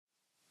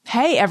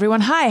Hey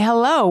everyone, hi,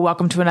 hello.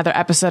 Welcome to another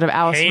episode of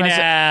Alice. Hey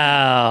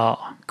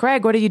now.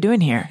 Greg, what are you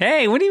doing here?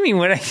 Hey, what do you mean?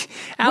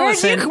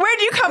 Allison, Where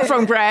do you come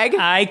from, Greg?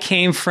 I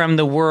came from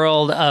the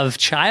world of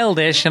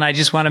Childish, and I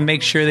just want to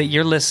make sure that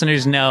your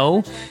listeners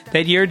know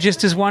that you're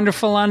just as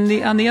wonderful on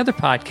the other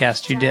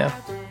podcast you do.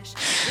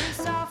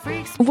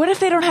 What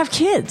if they don't have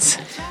kids?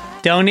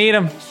 Don't need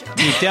them.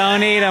 You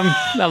don't need them.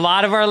 A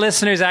lot of our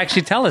listeners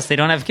actually tell us they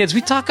don't have kids.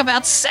 We talk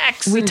about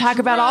sex. We talk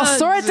about all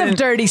sorts of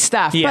dirty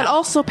stuff, but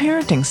also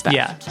parenting stuff.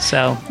 Yeah,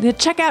 so.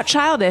 Check out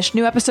Childish.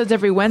 New episodes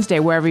every Wednesday,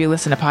 wherever you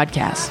listen to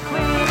podcasts.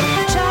 Maybe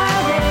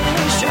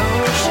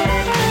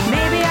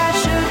I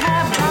should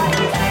have tried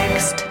it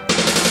next.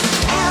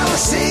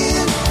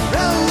 Allison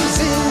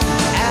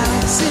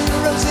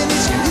Rosen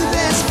is your new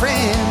best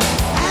friend.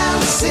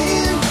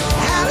 Allison,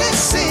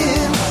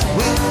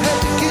 with her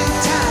good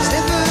times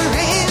never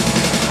end.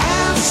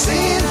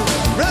 Allison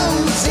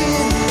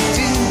Rosen,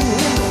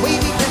 doing the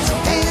wavy pencil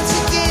dance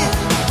again.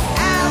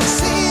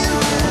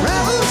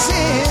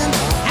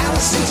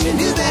 Allison's your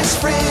new best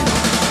friend.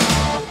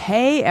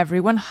 Hey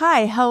everyone,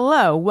 hi,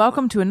 hello.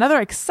 Welcome to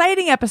another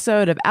exciting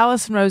episode of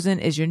Allison Rosen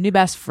is your new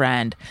best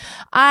friend.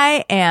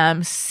 I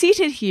am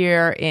seated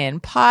here in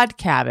Pod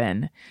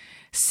Cabin,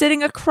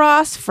 sitting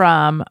across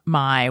from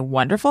my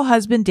wonderful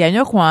husband,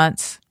 Daniel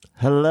Quantz.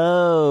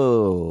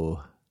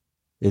 Hello,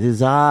 it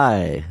is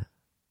I.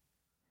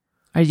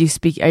 Are you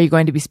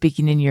going to be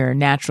speaking in your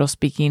natural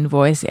speaking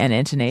voice and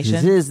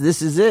intonation?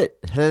 This is it.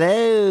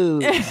 Hello,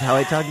 this is how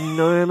I talk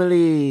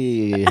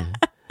normally.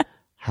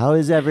 How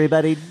is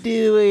everybody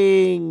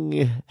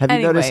doing? Have you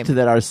noticed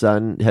that our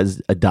son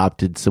has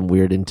adopted some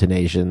weird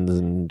intonations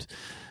and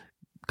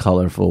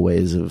colorful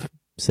ways of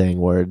saying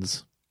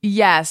words?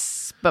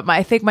 Yes, but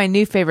I think my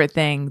new favorite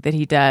thing that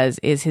he does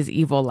is his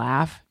evil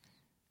laugh.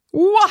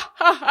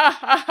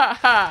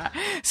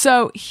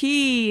 So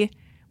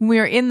when we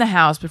were in the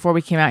house before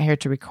we came out here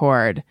to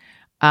record,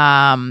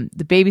 the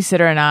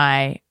babysitter and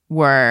I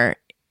were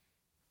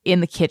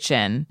in the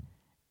kitchen,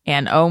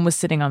 and Owen was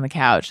sitting on the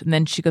couch. And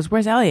then she goes,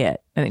 "Where's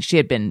Elliot?" I think she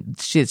had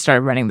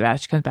started running the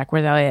bath. She comes back,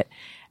 "Where's Elliot?"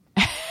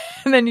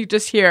 And then you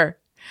just hear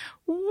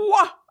from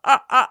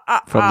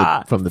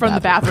the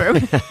bathroom.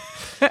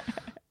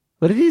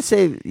 What did he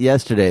say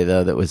yesterday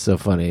though that was so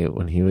funny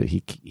when he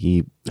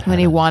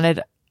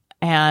wanted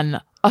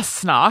a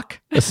snock.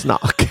 A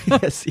snock.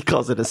 Yes, he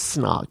calls it a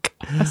snock.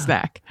 A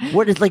snack.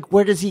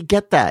 Where does he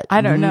get that?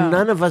 I don't know.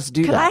 None of us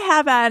do Could that. I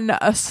have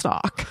a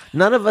snock?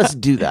 None of us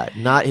do that.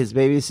 Not his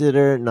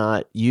babysitter,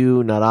 not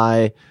you, not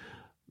I.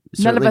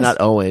 Certainly not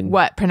Owen.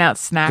 What?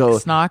 Pronounce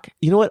snock?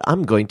 You know what?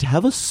 I'm going to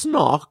have a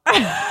snock.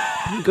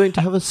 I'm going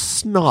to have a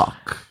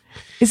snock.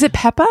 Is it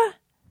Peppa?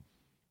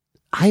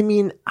 I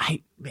mean,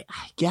 I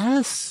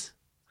guess.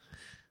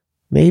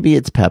 Maybe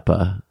it's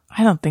Peppa.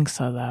 I don't think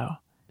so, though.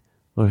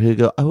 Or he'll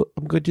go, "Oh,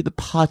 I'm going to the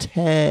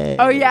potty."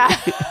 Oh, yeah.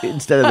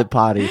 Instead of the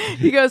potty.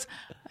 He goes,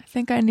 "I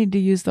think I need to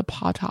use the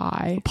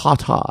potty."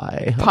 Potty.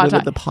 I'm going to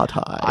the potty.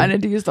 I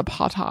need to use the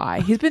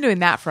potty. He's been doing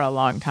that for a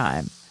long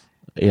time.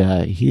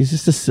 Yeah, he's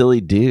just a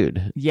silly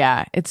dude.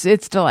 Yeah, it's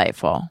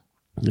delightful.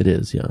 It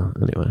is, yeah.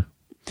 Anyway.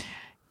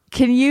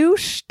 Can you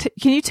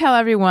tell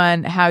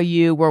everyone how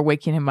you were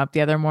waking him up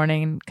the other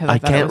morning? Because I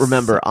can't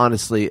remember,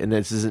 honestly, and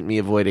this isn't me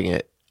avoiding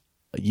it.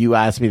 You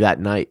asked me that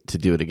night to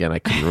do it again. I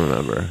couldn't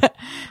remember.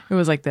 It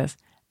was like this.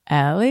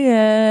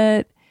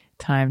 "Elliot,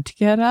 time to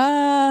get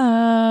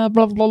up."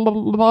 Blah, blah, blah,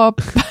 blah,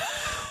 blah.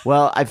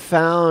 Well, I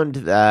found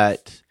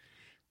that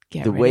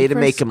the way to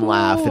make him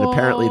laugh, and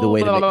apparently the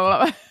way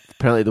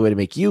to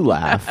make you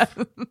laugh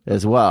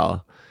as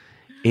well,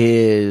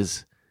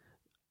 is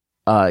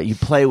you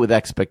play with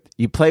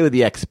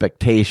the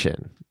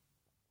expectation.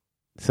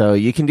 So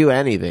you can do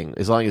anything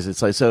as long as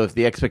it's like, so if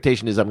the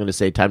expectation is I'm going to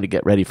say time to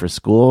get ready for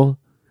school,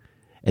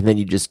 and then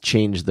you just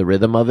change the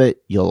rhythm of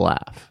it, you'll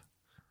laugh.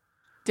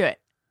 Do it.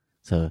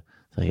 So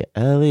it's like,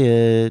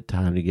 "Elliot,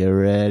 time to get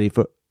ready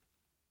for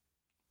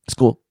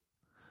school."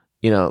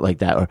 You know, like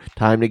that. Or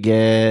 "Time to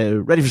get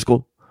ready for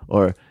school."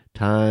 Or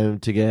 "Time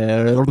to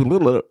get...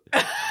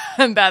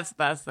 That's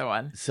the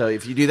one. So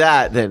if you do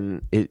that,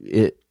 then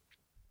it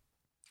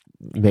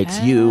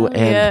makes you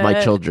and my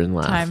children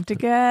laugh. Time to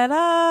get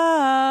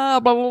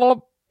up. Blah, blah,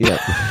 blah. Yeah.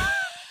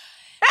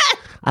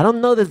 I don't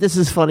know that this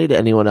is funny to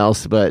anyone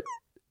else, but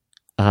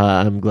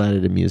I'm glad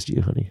it amused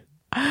you, honey.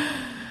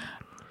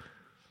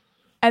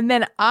 And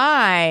then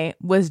I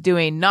was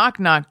doing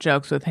knock-knock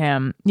jokes with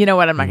him. You know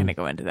what? I'm not going to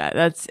go into that.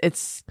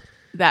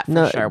 That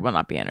for sure will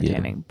not be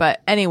entertaining. Yeah.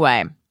 But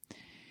anyway,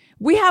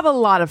 we have a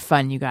lot of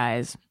fun, you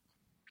guys.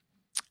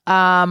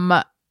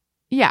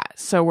 Yeah.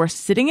 So we're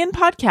sitting in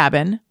Pod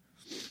Cabin.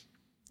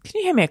 Can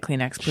you hand me a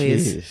Kleenex,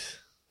 please? Jeez.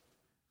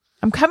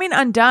 I'm coming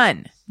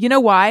undone. You know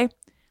why?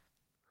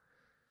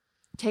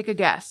 Take a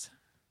guess.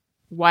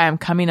 Why I'm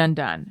coming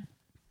undone.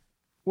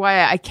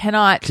 Why I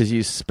cannot... Because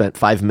you spent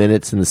 5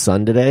 minutes in the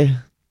sun today?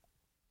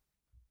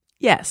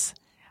 Yes,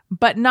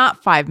 but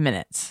not 5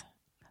 minutes.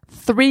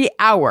 3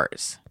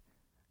 hours.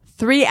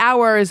 3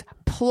 hours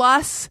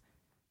plus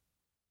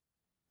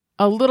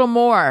a little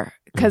more,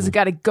 because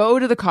got to go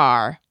to the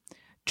car,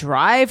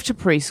 drive to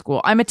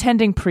preschool. I'm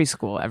attending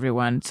preschool,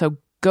 everyone. So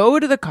go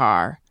to the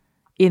car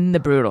in the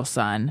brutal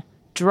sun,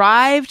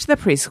 drive to the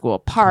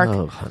preschool,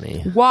 park,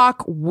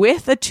 walk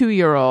with a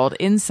 2-year-old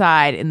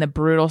inside in the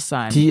brutal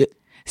sun,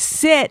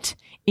 sit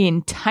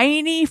in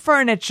tiny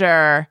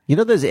furniture. You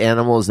know those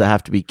animals that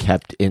have to be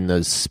kept in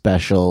those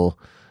special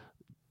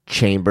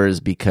chambers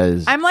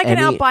because I'm like an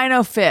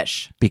albino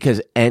fish.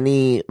 Because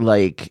any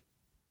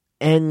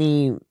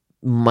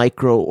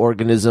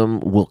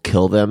microorganism will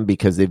kill them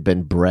because they've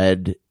been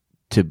bred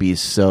to be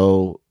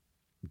so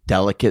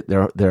delicate.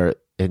 They're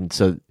and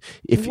so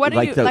if what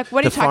are you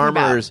talking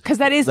about? Because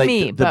that is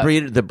me.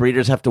 The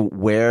breeders have to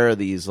wear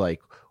these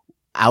like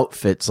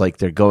outfits like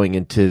they're going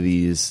into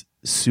these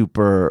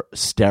super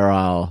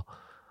sterile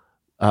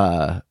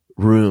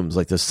rooms,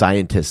 like the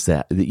scientists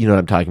that you know what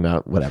I'm talking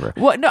about. Whatever.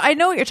 Well, no, I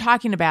know what you're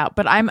talking about,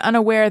 but I'm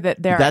unaware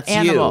that there are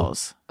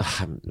animals.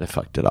 I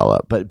fucked it all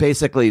up. But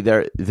basically,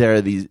 there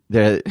are these.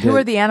 Who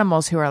are the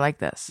animals who are like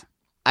this?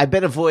 I've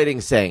been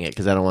avoiding saying it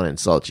because I don't want to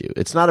insult you.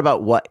 It's not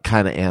about what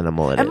kind of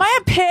animal it is. Am I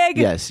a pig?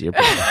 Yes, you're a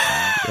pig.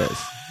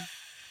 Yes.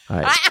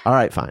 All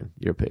right, fine.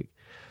 You're a pig.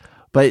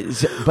 But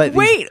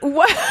wait,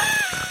 what?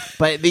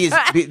 But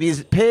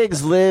these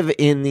pigs live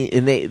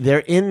they're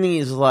in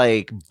these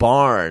like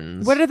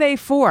barns. What are they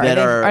for?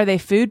 Are they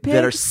food pigs?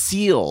 That are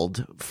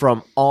sealed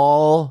from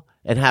all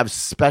and have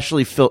special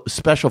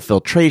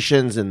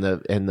filtrations in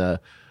the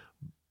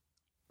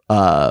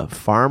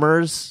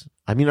farmers.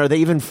 I mean, are they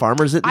even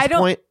farmers at this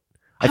point?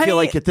 I feel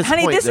like at this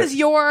point, this is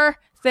your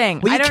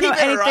thing. Well, I don't know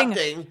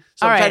anything.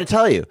 So I'm trying to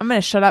tell you. I'm going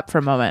to shut up for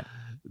a moment.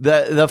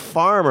 The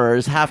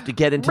farmers have to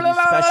get into these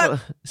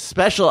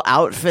special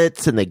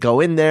outfits, and they go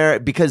in there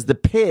because the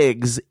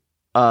pigs,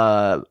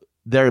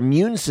 their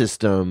immune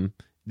system,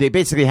 they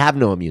basically have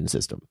no immune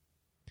system,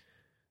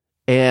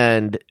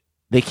 and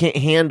they can't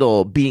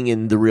handle being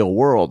in the real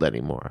world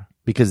anymore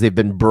because they've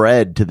been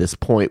bred to this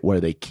point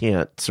where they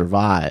can't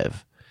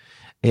survive.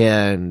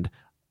 And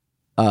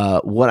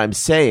what I'm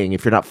saying,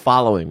 if you're not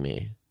following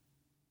me,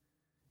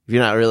 if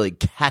you're not really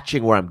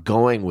catching where I'm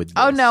going with this.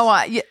 Oh, no.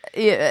 I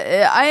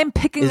am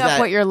picking up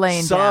what you're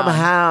laying down.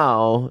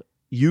 Somehow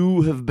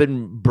you have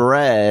been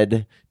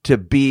bred to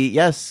be,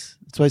 yes,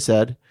 that's what I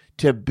said,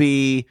 to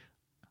be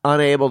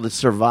unable to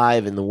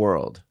survive in the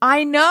world.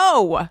 I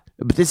know.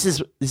 But this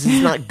is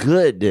not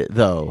good,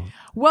 though.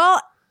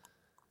 Well,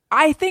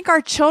 I think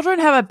our children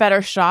have a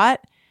better shot.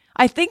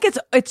 I think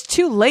it's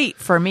too late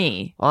for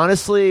me.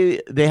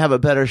 Honestly, they have a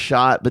better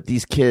shot, but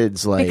these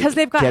kids, like, because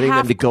they've got getting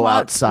them to go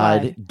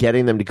outside,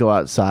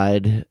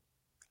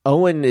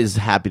 Owen is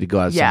happy to go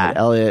outside. Yeah.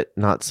 Elliot,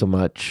 not so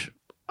much.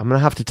 I'm going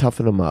to have to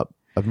toughen them up.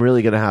 I'm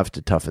really going to have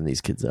to toughen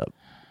these kids up.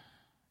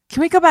 Can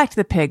we go back to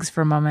the pigs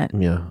for a moment?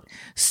 Yeah.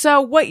 So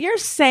what you're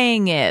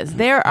saying is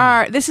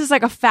this is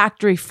like a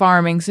factory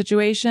farming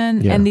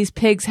situation, and these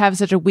pigs have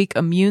such a weak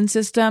immune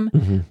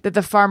system that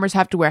the farmers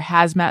have to wear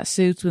hazmat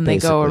suits when they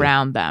go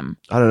around them.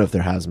 I don't know if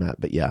they're hazmat,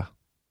 but yeah.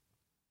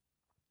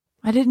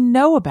 I didn't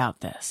know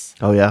about this.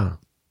 Oh, yeah.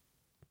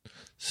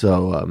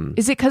 So,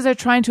 is it because they're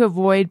trying to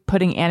avoid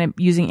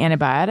using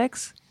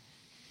antibiotics?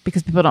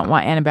 Because people don't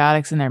want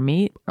antibiotics in their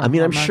meat? I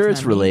mean, I'm sure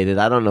it's related.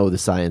 I don't know the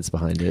science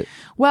behind it.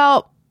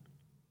 Well,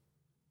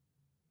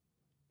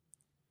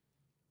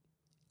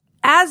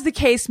 as the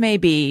case may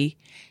be,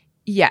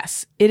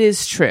 yes, it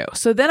is true.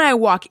 So then I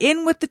walk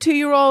in with the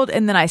 2-year-old,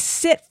 and then I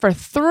sit for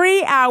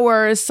 3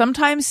 hours,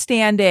 sometimes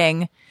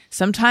standing,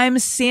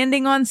 sometimes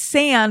standing on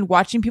sand,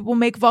 watching people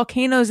make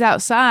volcanoes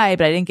outside,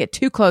 but I didn't get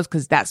too close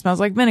because that smells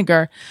like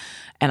vinegar,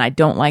 and I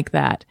don't like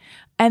that.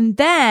 And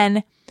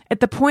then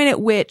at the point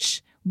at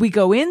which we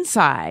go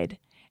inside,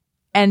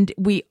 and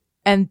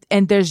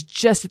there's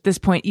just at this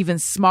point even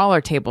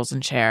smaller tables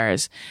and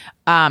chairs,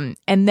 and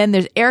then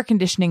there's air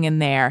conditioning in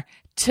there.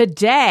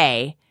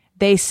 Today,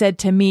 they said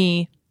to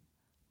me,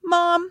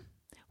 "Mom,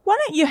 why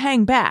don't you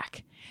hang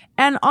back?"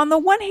 And on the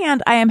one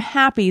hand, I am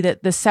happy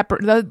that the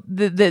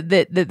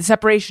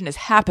separation is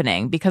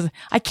happening because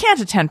I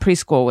can't attend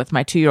preschool with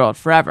my 2-year-old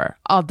forever.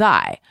 I'll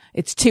die.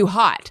 It's too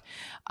hot.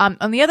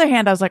 On the other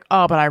hand, I was like,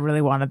 oh, but I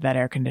really wanted that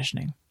air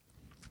conditioning.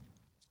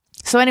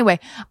 So anyway,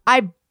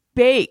 I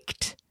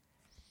baked.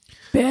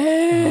 No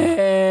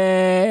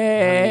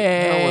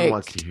one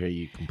wants to hear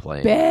you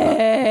complain.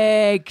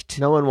 Baked.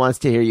 No one wants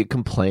to hear you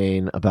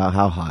complain about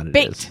how hot it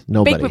is.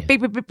 Nobody.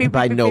 Baked.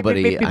 By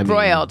nobody, I mean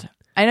broiled.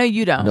 I know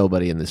you don't.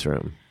 Nobody in this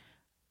room.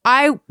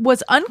 I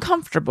was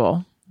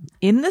uncomfortable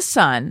in the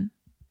sun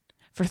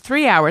for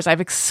 3 hours.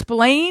 I've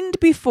explained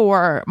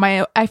before.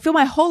 I feel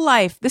my whole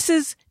life. Do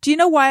you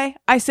know why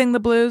I sing the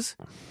blues?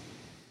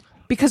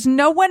 Because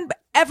no one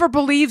ever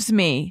believes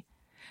me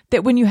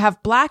that when you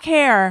have black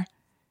hair,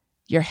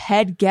 your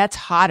head gets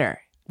hotter.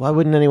 Why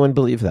wouldn't anyone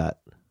believe that?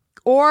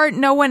 Or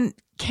no one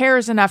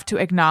cares enough to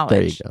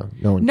acknowledge. There you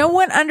go. No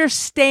one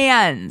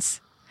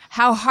understands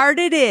how hard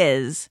it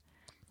is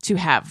to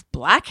have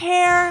black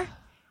hair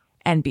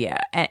and be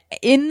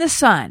in the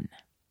sun.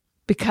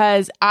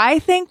 Because I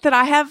think that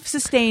I have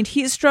sustained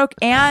heat stroke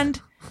and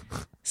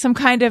some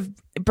kind of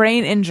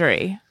brain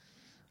injury.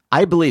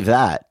 I believe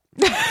that.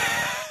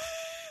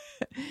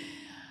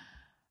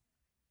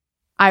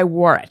 I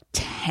wore a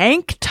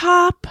tank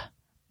top.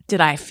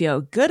 Did I feel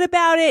good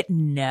about it?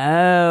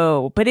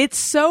 No. But it's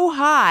so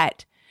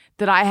hot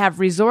that I have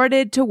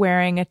resorted to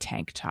wearing a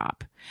tank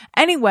top.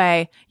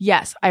 Anyway,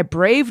 yes, I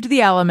braved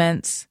the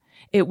elements.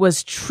 It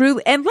was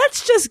truly, and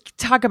let's just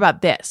talk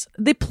about this.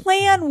 The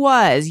plan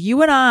was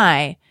you and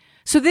I,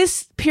 so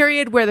this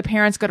period where the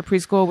parents go to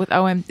preschool with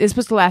Owen is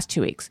supposed to last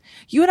 2 weeks.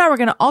 You and I were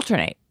going to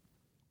alternate.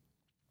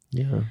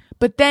 Yeah.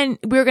 But then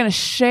we were going to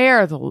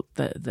share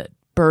the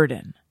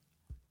burden.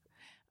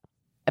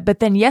 But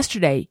then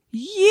yesterday,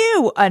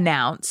 you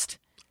announced.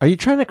 Are you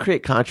trying to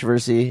create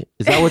controversy?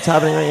 Is that what's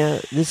happening right now?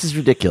 This is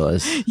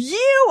ridiculous.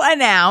 You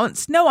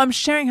announced. No, I'm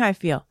sharing how I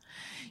feel.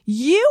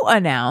 You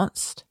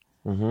announced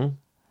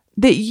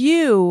that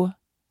you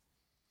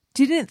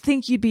didn't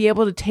think you'd be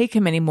able to take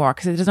him anymore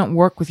because it doesn't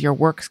work with your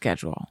work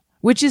schedule,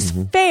 which is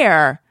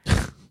fair.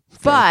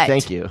 But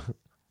thank you.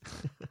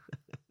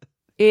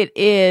 It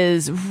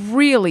is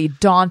really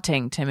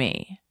daunting to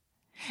me.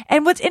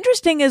 And what's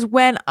interesting is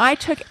when I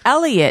took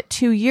Elliot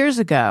 2 years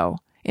ago,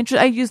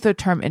 I use the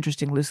term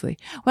interesting loosely.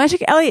 When I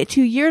took Elliot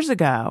 2 years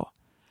ago,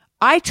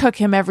 I took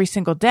him every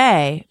single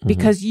day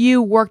because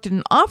you worked in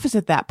an office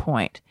at that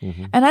point.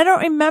 And I don't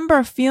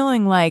remember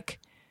feeling like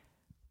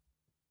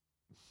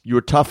you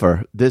were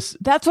tougher. That's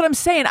what I'm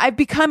saying. I've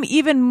become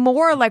even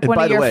more like one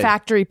of your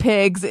factory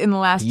pigs in the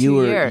last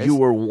 2 years. You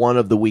were one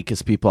of the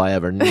weakest people I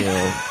ever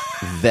knew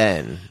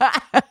then.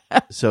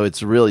 So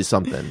it's really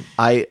something.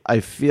 I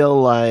feel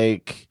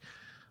like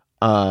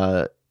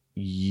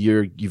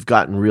you've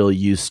gotten real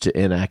used to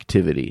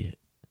inactivity.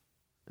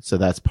 So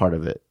that's part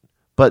of it.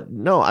 But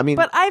no, I mean,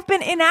 but I've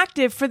been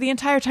inactive for the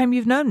entire time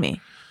you've known me.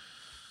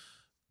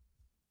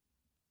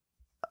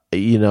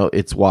 You know,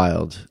 it's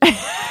wild.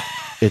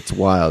 It's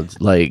wild.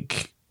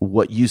 Like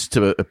what used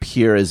to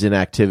appear as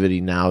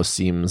inactivity now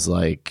seems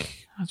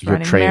like you're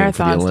training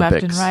for the Olympics.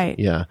 Left and right.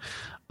 Yeah.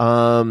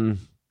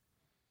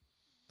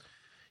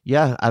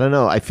 Yeah, I don't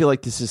know. I feel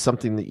like this is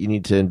something that you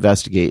need to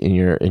investigate in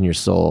your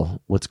soul.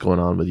 What's going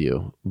on with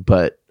you?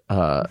 But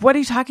what are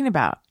you talking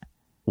about?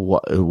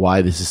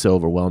 Why this is so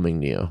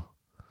overwhelming to you?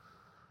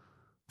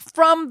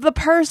 From the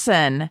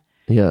person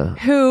Yeah.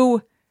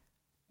 who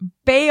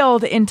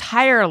bailed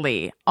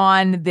entirely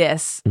on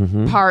this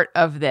part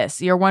of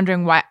this. You're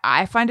wondering why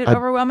I find it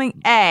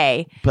overwhelming?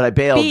 A. But I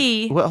bailed.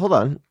 B. Well, hold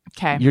on.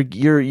 Okay.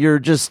 You're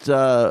just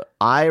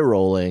eye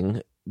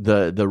rolling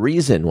the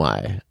reason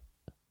why.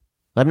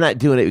 I'm not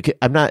doing it.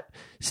 I'm not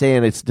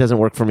saying it doesn't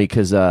work for me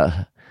because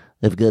I've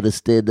got to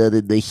stand out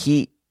in the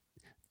heat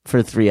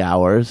for 3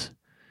 hours.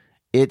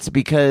 It's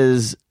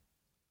because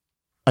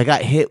I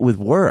got hit with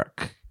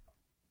work.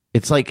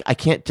 It's like I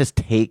can't just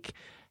take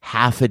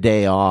half a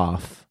day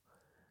off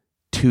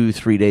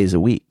 2-3 days a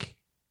week.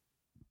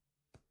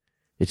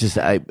 It's just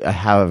I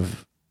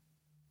have,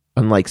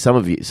 unlike some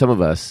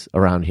of us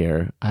around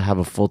here, I have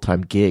a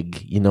full-time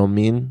gig. You know what I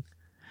mean?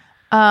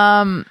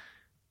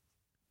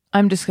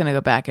 I'm just going to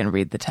go back and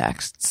read the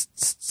text.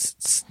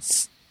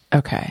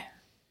 Okay.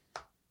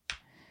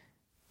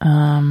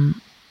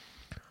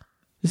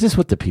 Is this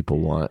what the people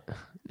want?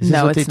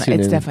 No, it's not.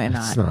 It's definitely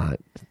not. It's not.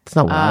 It's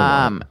not what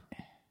I want.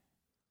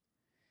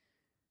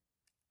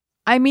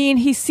 I mean,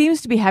 he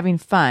seems to be having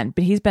fun,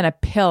 but he's been a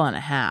pill and a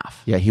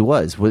half. Yeah, he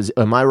was.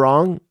 Am I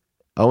wrong?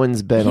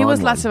 Owen's been. He on was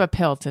one. less of a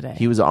pill today.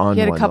 He was on.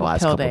 He had one a couple the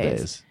last pill couple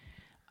days.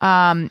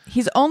 days.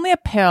 He's only a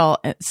pill.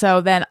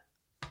 So then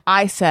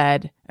I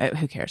said,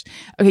 who cares?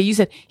 Okay, you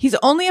said he's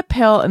only a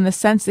pill in the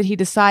sense that he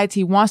decides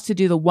he wants to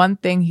do the one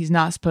thing he's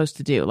not supposed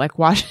to do, like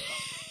wash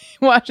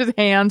his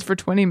hands for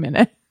 20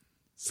 minutes.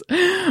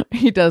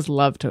 He does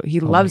love to. He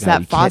loves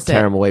that faucet. Can't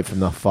tear him away from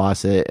the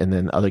faucet, and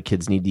then other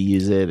kids need to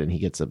use it, and he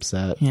gets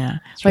upset. Yeah,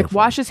 it's like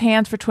wash his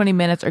hands for 20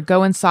 minutes or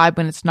go inside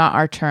when it's not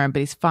our turn,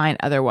 but he's fine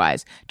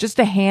otherwise. Just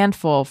a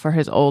handful for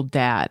his old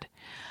dad.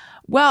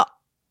 Well,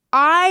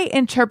 I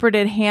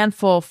interpreted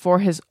handful for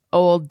his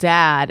old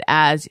dad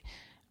as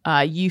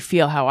you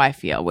feel how I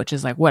feel, which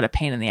is like what a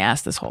pain in the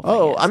ass this whole thing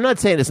is. I'm not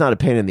saying it's not a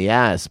pain in the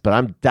ass,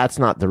 but that's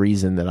not the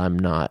reason that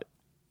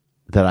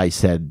I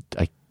said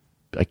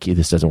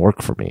this doesn't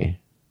work for me.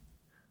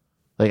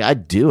 Like,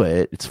 I'd do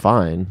it. It's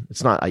fine.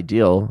 It's not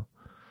ideal.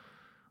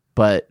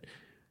 But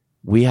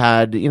we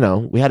had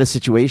a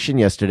situation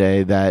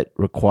yesterday that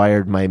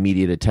required my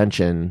immediate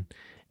attention,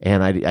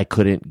 and I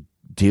couldn't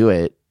do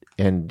it.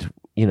 And,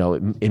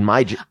 in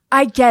my...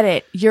 I get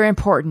it. You're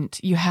important.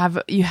 You have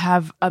other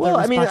responsibilities.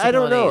 I mean, I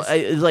don't know.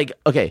 It's like,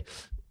 okay,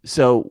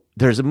 so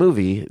there's a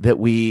movie that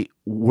we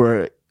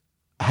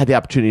had the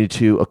opportunity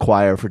to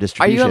acquire for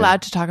distribution. Are you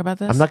allowed to talk about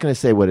this? I'm not going to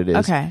say what it is.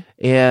 Okay.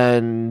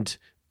 And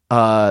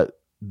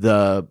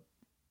the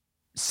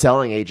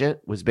selling agent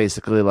was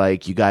basically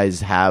like, you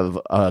guys have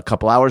a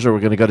couple hours or we're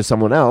going to go to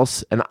someone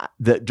else. And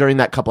during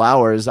that couple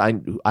hours, I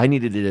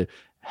needed to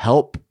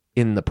help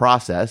in the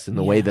process in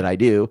the way that I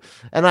do.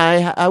 And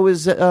I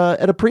was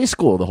at a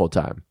preschool the whole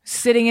time.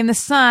 Sitting in the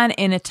sun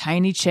in a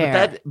tiny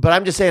chair. But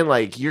I'm just saying,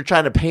 like, you're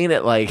trying to paint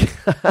it like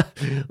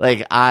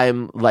like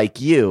I'm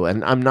like you,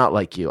 and I'm not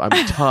like you.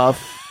 I'm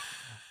tough.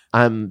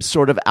 I'm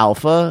sort of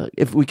alpha,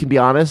 if we can be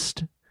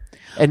honest.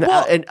 And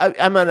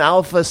I'm an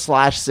alpha /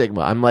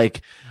 sigma. I'm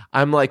like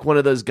one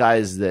of those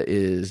guys that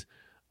is.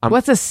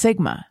 What's a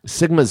sigma?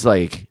 Sigma's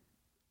like,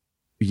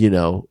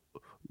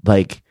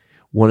 like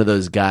one of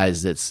those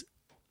guys that's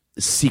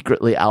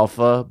secretly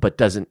alpha but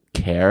doesn't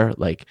care.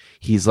 Like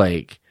he's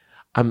like,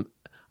 I'm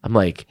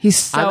like he's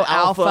so I'm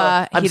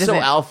alpha. I'm so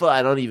alpha.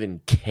 I don't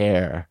even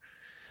care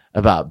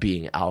about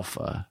being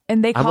alpha.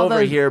 And they call I'm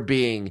over here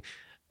being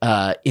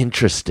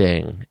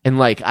interesting, and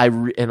like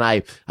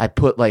I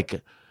put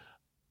like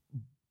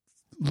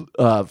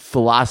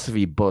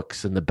philosophy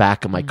books in the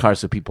back of my car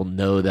so people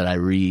know that I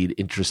read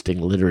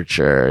interesting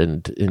literature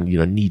and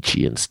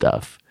Nietzsche and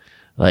stuff.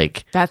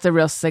 Like that's a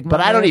real sigma.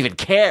 But I don't even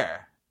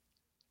care.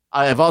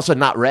 I've also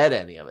not read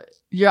any of it.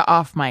 You're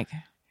off mic.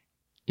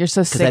 You're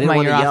so sigma. I didn't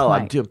want to you're yell.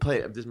 off mic.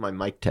 This is my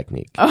mic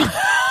technique. Oh.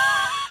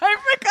 I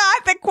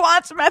forgot the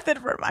Quant's method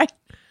for my.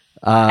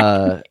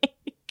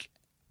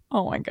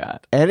 Oh my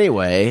god.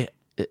 Anyway,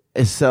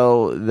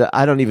 so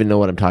I don't even know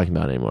what I'm talking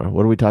about anymore.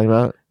 What are we talking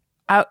about?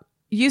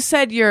 You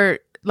said you're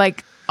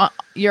like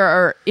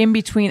you're in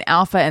between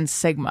alpha and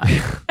sigma.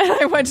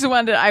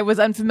 And I was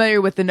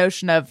unfamiliar with the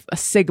notion of a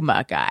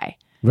sigma guy.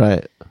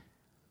 Right.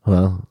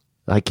 Well,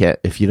 I can't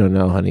if you don't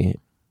know, honey.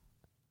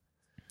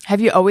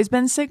 Have you always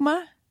been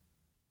sigma?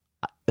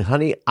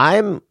 Honey,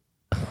 I'm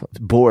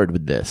bored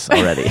with this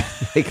already.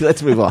 Like,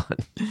 let's move on.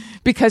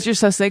 Because you're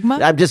so sigma?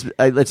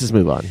 Let's just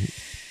move on.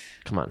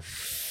 Come on.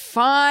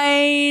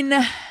 Fine.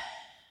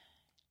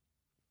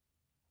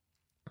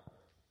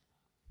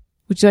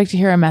 Would you like to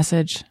hear a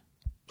message?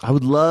 I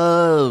would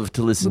love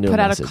to listen to a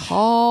message. Put out a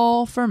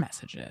call for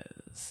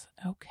messages.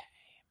 Okay.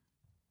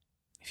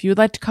 If you would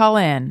like to call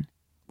in,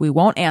 we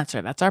won't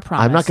answer. That's our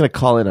promise. I'm not going to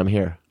call in. I'm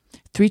here.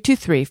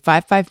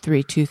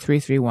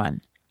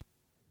 323-553-2331.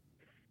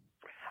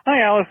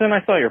 Hi, Allison.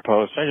 I saw your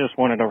post. I just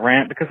wanted to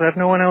rant because I have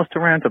no one else to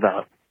rant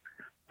about.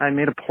 I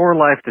made a poor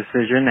life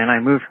decision, and I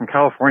moved from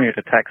California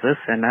to Texas,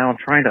 and now I'm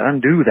trying to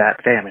undo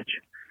that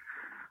damage.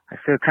 I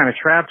feel kind of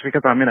trapped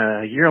because I'm in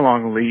a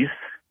year-long lease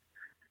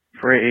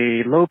for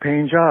a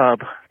low-paying job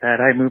that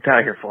I moved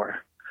out here for.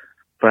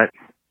 But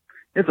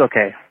it's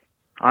okay.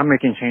 I'm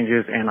making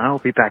changes, and I'll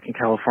be back in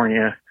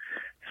California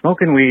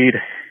smoking weed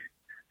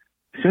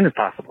as soon as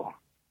possible.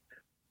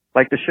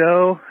 Like the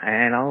show,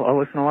 and I'll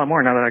listen a lot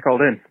more now that I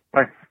called in.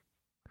 Bye.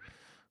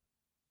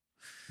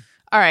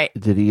 All right.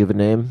 Did he give a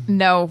name?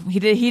 No, he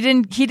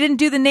didn't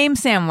do the name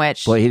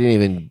sandwich. Well, he didn't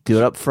even do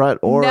it up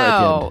front or at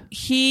the end.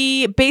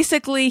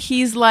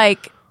 He's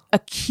like a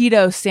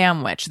keto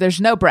sandwich.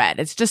 There's no bread.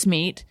 It's just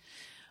meat.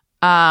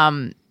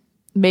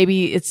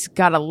 Maybe it's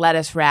got a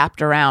lettuce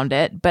wrapped around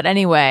it. But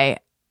anyway,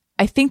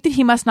 I think that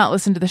he must not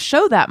listen to the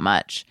show that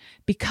much,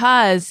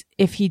 because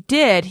if he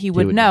did, he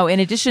would know. In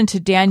addition to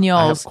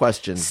Daniel's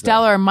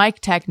stellar mic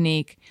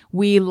technique,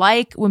 we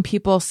like when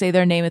people say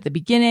their name at the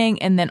beginning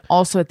and then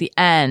also at the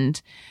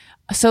end.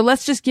 So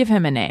let's just give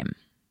him a name.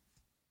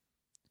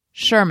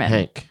 Sherman.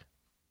 Hank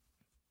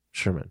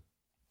Sherman.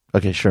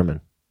 Okay,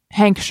 Sherman.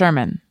 Hank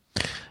Sherman.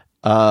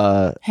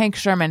 Hank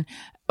Sherman.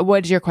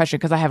 What's your question?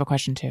 Because I have a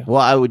question too.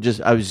 Well, I was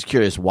just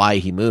curious why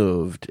he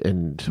moved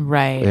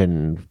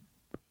right.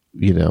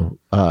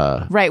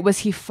 Right. Was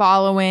he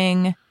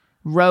following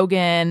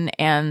Rogan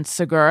and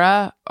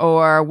Segura,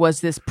 or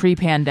was this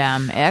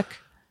pre-pandemic?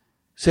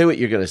 Say what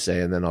you're going to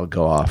say, and then I'll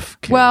go off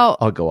king. Well,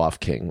 I'll go off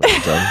king.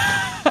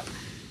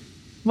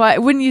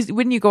 Well,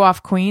 wouldn't you go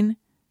off queen?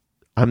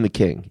 I'm the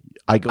king.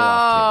 I go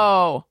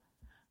off king.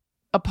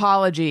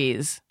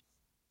 Apologies,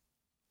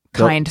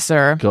 kind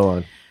sir. Go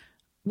on.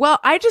 Well,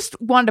 I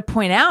just wanted to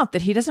point out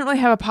that he doesn't really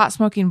have a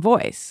pot-smoking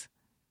voice.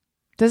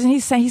 Doesn't he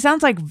say? He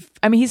sounds like,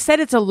 I mean, he said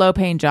it's a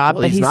low-paying job.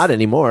 Well, but he's not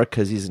anymore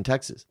because he's in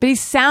Texas. But he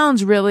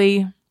sounds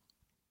really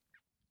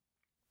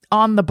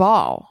on the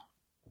ball,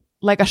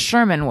 like a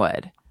Sherman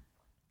would.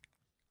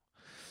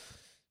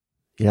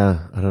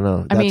 Yeah, I don't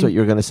know. That's what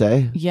you're going to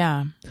say?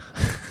 Yeah.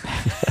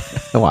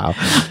 Wow.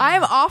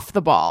 I'm off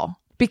the ball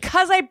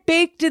because I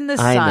baked in the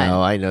sun.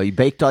 I know. You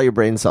baked all your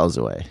brain cells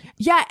away.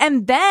 Yeah,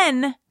 and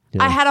then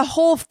I had a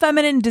whole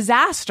feminine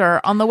disaster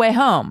on the way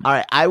home. All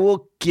right, I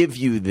will give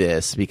you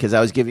this because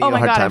I was giving you a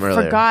hard time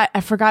earlier.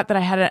 I forgot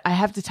that I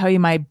have to tell you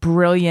my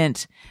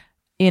brilliant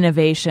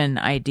innovation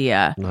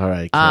idea. All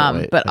right, can't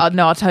wait. But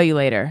I'll tell you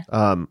later.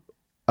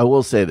 I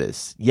will say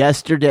this.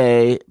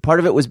 Yesterday, part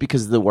of it was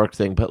because of the work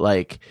thing, but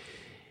like,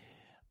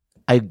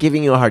 I'm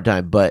giving you a hard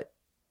time, but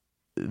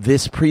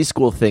this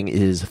preschool thing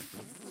is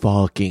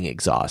fucking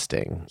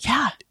exhausting.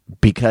 Yeah.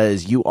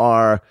 Because you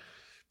are,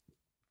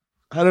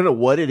 I don't know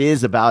what it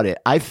is about it.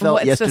 I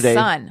felt yesterday. The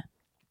sun.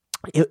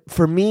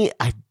 For me,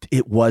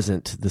 it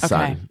wasn't the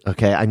sun.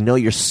 Okay. I know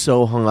you're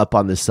so hung up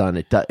on the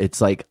sun.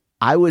 It's like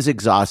I was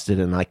exhausted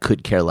and I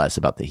could care less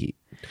about the heat.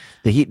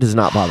 The heat does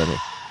not bother me.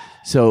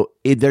 So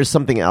there's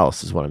something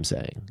else is what I'm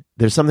saying.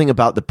 There's something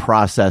about the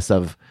process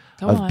of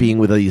being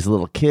with these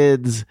little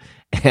kids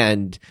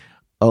and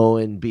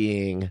Owen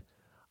being,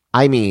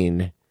 a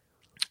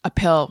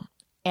pill.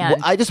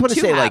 And I just want to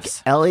say, like,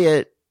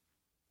 Elliot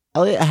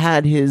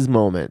had his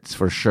moments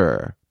for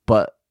sure,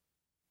 but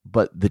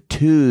the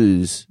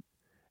twos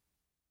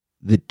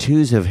the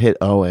twos have hit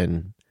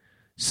Owen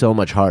so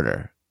much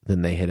harder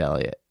than they hit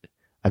Elliot.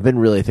 I've been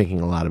really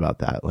thinking a lot about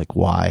that. Like,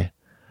 why?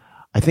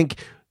 I think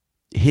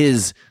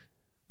his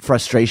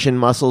frustration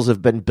muscles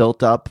have been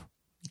built up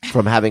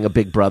from having a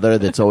big brother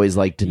that's always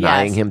like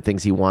denying him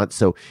things he wants.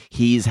 So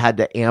he's had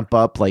to amp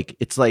up. Like,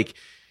 it's like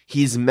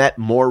he's met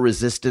more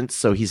resistance.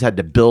 So he's had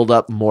to build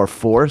up more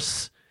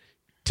force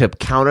to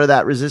counter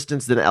that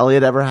resistance than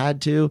Elliot ever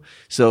had to.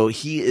 So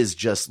he is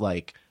just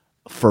like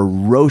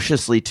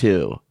ferociously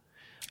two.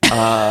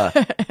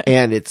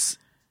 And it's,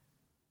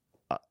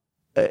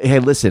 hey,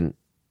 listen,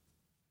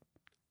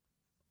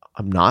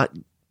 I'm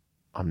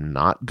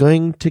not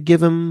going to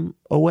give him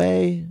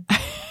away,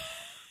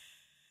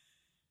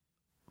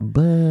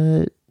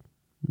 but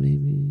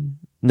maybe,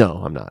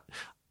 no, I'm not.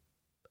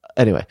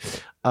 Anyway,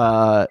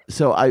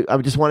 so I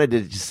just wanted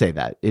to just say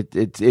that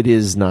it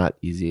is not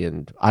easy,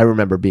 and I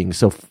remember being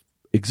so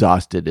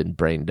exhausted and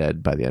brain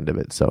dead by the end of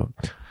it. So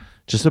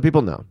just so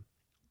people know,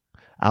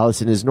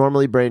 Allison is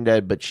normally brain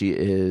dead, but she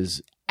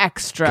is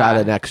got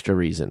an extra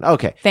reason.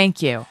 Okay,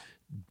 thank you.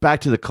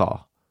 Back to the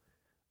call.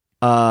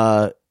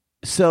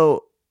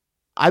 So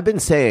I've been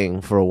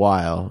saying for a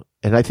while,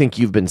 and I think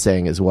you've been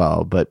saying as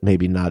well, but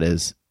maybe not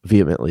as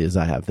vehemently as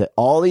I have, that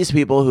all these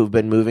people who've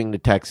been moving to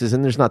Texas,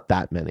 and there's not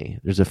that many,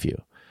 there's a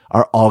few,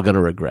 are all going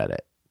to regret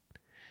it.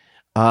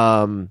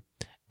 And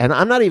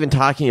I'm not even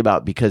talking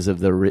about because of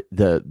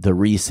the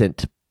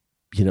recent,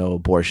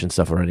 abortion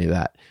stuff or any of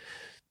that.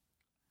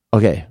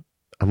 Okay,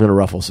 I'm going to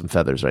ruffle some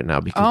feathers right now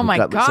because oh my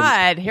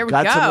God, here we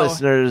go. Got some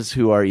listeners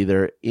who are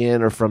either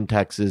in or from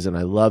Texas, and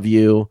I love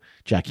you.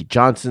 Jackie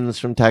Johnson's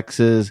from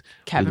Texas.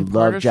 Kevin we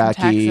Porter's love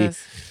Jackie. from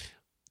Texas.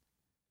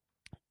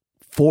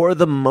 For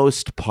the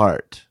most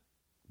part,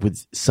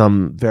 with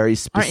some very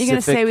specific. Aren't you going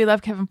to say we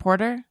love Kevin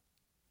Porter?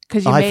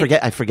 Because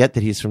I forget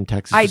that he's from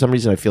Texas. For some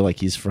reason, I feel like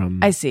he's from.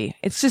 I see.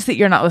 It's just that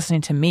you're not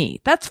listening to me.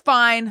 That's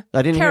fine.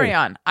 I didn't carry hear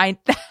on. I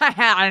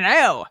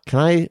know. Can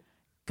I?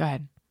 Go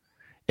ahead.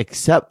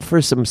 Except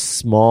for some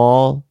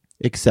small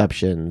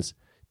exceptions,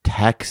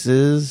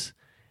 Texas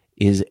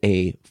is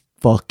a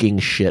fucking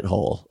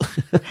shithole.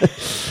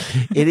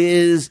 It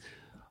is.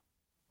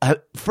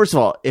 First of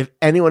all, if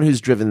anyone who's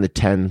driven the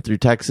 10 through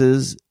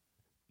Texas,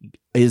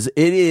 it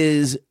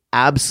is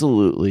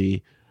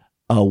absolutely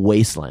a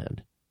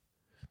wasteland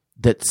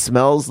that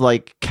smells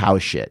like cow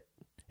shit.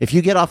 If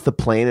you get off the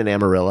plane in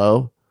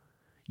Amarillo,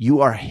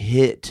 you are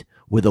hit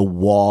with a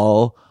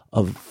wall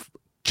of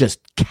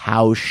just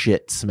cow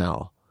shit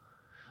smell.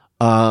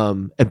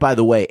 And by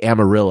the way,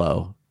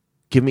 Amarillo,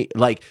 give me,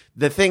 like,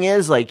 the thing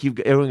is, like,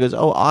 everyone goes,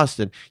 oh,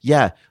 Austin.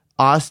 Yeah.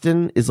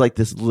 Austin is like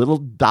this little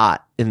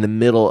dot in the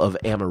middle of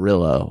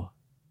Amarillo,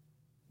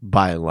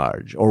 by and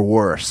large, or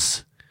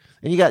worse.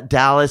 And you got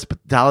Dallas,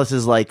 but Dallas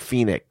is like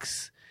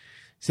Phoenix.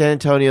 San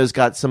Antonio's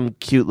got some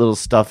cute little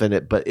stuff in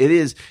it, but it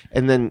is,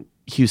 and then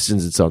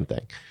Houston's its own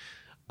thing.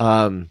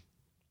 I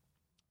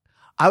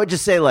would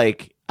just say,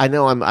 like, I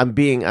know I'm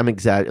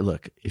exaggerating.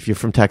 Look, if you're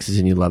from Texas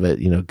and you love it,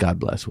 God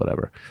bless,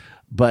 whatever.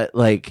 But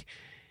like,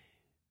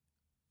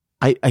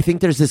 I think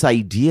there's this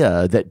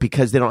idea that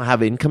because they don't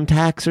have income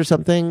tax or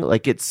something,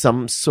 like it's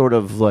some sort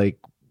of like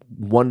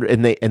wonder,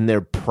 and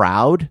they're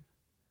proud.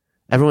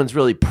 Everyone's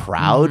really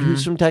proud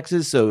who's from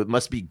Texas, so it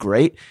must be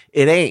great.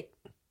 It ain't.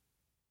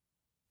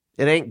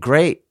 It ain't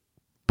great,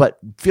 but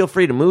feel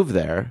free to move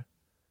there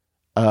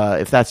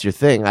if that's your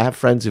thing. I have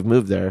friends who've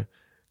moved there.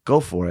 Go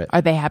for it.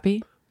 Are they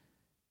happy?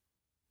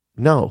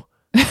 No.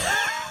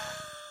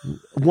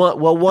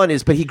 One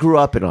is, but he grew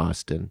up in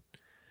Austin.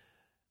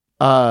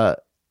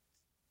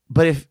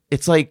 But if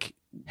it's like,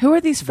 who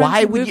are these friends?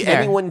 Why would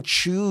anyone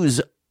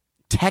choose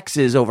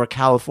Texas over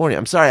California?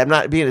 I'm sorry, I'm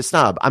not being a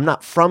snob. I'm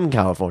not from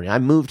California. I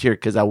moved here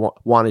because I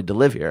wanted to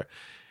live here.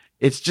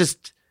 It's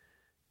just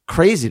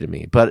crazy to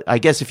me. But I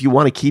guess if you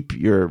want to keep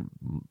your,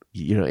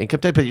 income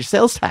tax, but your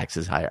sales tax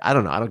is higher. I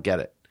don't know. I don't get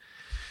it.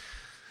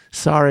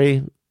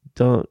 Sorry,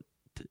 don't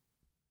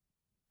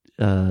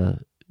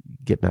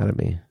get mad at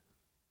me.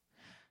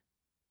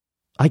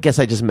 I guess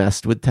I just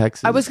messed with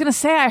Texas. I was going to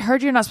say, I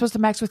heard you're not supposed to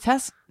mess with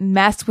Texas.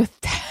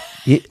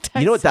 You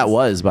know what that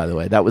was, by the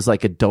way? That was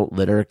like a Don't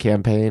Litter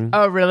campaign.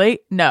 Oh, really?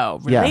 No,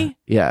 really?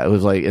 Yeah, it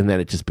was like, and then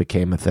it just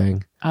became a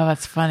thing. Oh,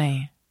 that's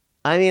funny.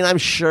 I mean, I'm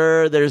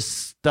sure there's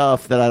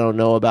stuff that I don't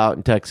know about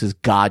in Texas.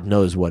 God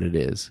knows what it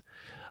is.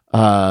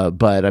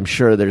 But I'm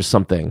sure there's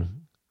a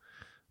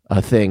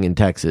thing in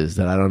Texas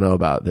that I don't know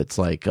about that's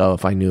like, oh,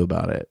 if I knew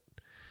about it.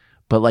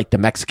 But like the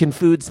Mexican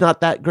food's not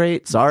that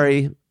great.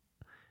 Sorry.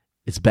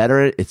 It's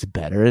better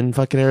in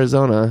fucking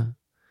Arizona.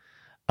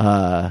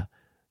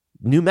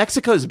 New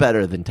Mexico is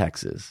better than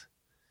Texas.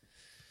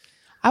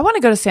 I want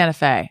to go to Santa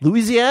Fe.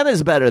 Louisiana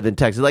is better than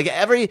Texas. Like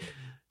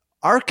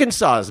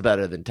Arkansas is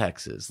better than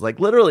Texas. Like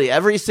literally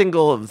every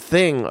single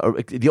thing.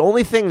 The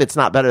only thing that's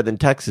not better than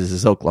Texas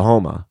is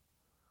Oklahoma.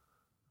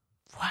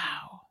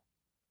 Wow.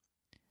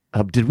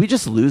 Did we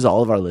just lose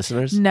all of our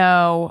listeners?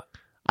 No.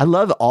 I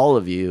love all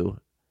of you.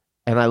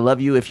 And I love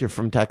you if you're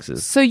from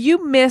Texas. So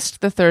you missed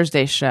the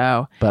Thursday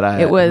show. But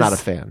I'm not a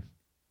fan.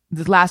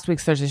 the last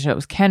week's Thursday show, it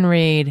was Ken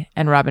Reed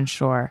and Robin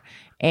Shore.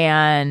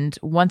 And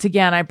once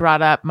again, I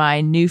brought up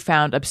my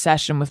newfound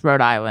obsession with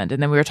Rhode Island.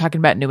 And then we were talking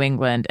about New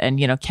England, and,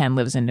 you know, Ken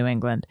lives in New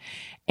England.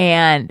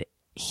 And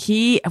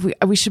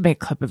we should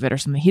make a clip of it or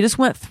something. He just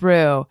went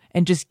through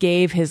and just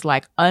gave his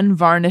like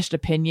unvarnished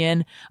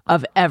opinion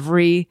of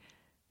every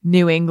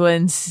New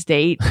England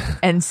state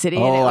and city.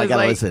 And Oh, it I was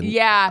gotta like, listen.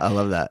 Yeah. I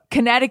love that.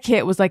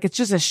 Connecticut was like, it's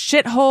just a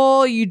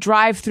shithole you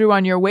drive through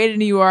on your way to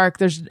New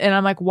York. And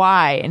I'm like,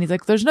 why? And he's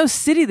like, there's no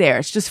city there.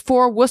 It's just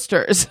 4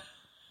 Worcesters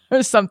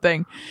or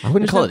something. I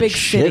wouldn't There's call no it a big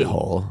city.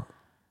 shithole.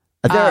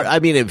 I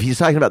mean, if he's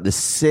talking about the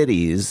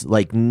cities,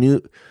 like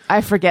New,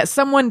 I forget.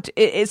 Someone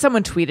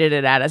tweeted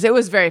it at us. It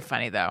was very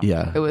funny though.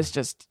 Yeah. It was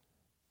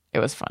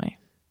funny.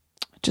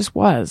 It just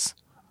was.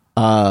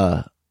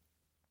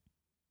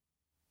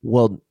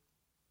 well,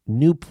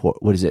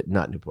 Newport. What is it?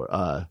 Not Newport.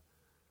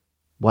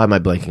 Why am I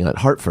blanking on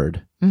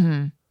Hartford?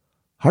 Mm-hmm.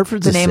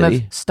 Hartford's The a name city.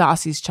 of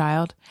Stassi's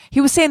child.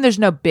 He was saying there's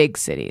no big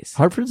cities.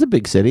 Hartford's a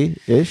big city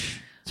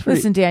ish.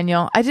 Listen,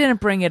 Daniel, I didn't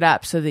bring it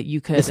up so that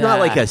you could. It's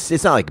not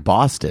it's not like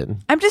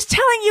Boston. I'm just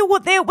telling you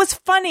it was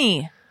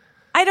funny.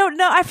 I don't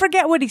know. I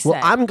forget what he said.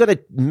 Well, I'm gonna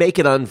make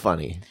it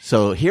unfunny.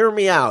 So hear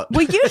me out.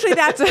 Well, usually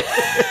that's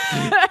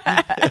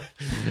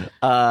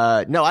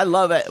No, I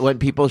love it when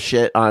people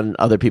shit on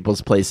other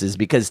people's places,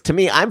 because to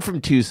me, I'm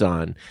from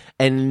Tucson,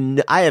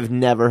 and I have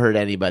never heard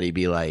anybody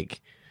be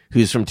like,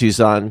 who's from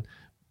Tucson,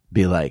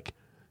 be like,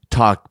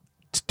 talk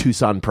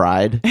Tucson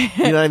pride.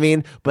 You know what I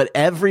mean? But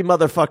every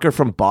motherfucker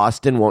from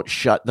Boston won't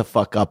shut the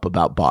fuck up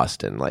about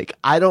Boston. Like,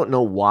 I don't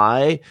know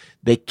why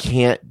they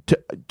can't.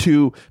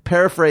 To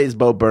paraphrase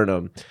Bo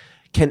Burnham,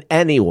 can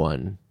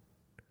anyone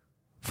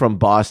from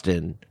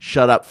Boston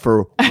shut up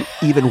for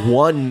even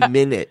 1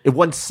 minute,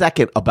 1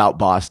 second about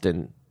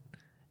Boston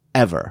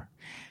ever?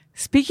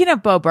 Speaking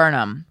of Bo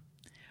Burnham,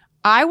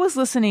 I was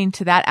listening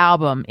to that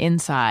album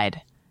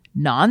Inside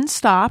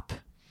nonstop.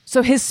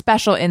 So his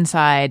special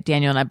Inside,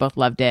 Daniel and I both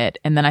loved it.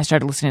 And then I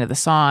started listening to the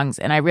songs,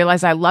 and I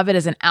realized I love it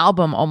as an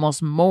album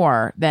almost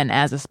more than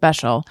as a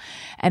special.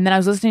 And then I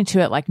was listening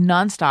to it like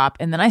nonstop,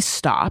 and then I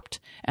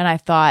stopped and I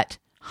thought,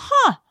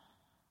 I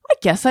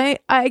guess I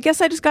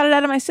just got it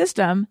out of my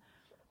system.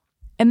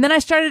 And then I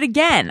started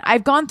again.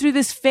 I've gone through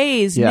this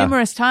phase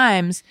numerous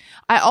times.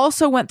 I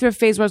also went through a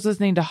phase where I was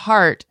listening to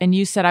Heart, and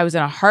you said I was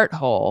in a heart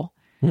hole.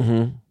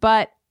 Mm-hmm.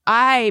 But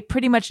I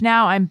pretty much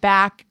now I'm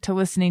back to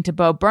listening to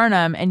Bo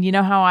Burnham, and you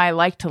know how I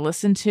like to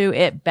listen to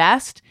it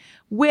best?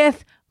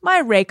 With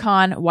my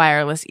Raycon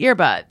wireless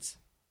earbuds.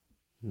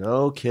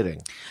 No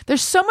kidding.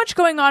 There's so much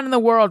going on in the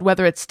world,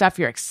 whether it's stuff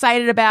you're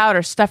excited about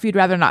or stuff you'd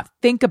rather not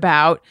think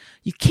about.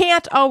 You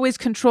can't always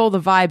control the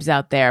vibes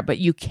out there, but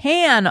you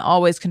can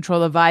always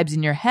control the vibes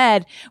in your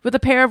head with a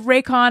pair of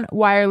Raycon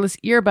wireless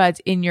earbuds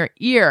in your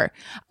ear.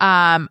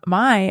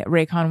 My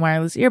Raycon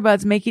wireless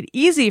earbuds make it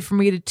easy for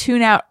me to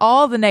tune out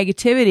all the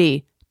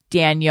negativity,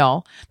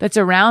 Daniel, that's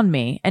around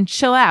me, and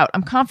chill out.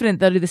 I'm confident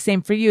they'll do the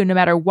same for you, no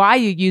matter why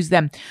you use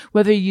them,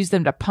 whether you use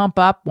them to pump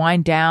up,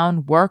 wind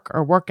down, work,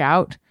 or work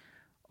out,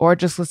 or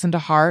just listen to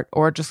Heart,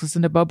 or just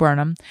listen to Bo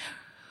Burnham.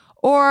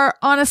 Or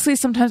honestly,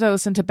 sometimes I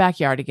listen to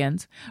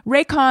Backyardigans.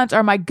 Raycons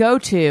are my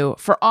go-to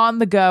for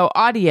on-the-go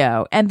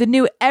audio, and the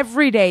new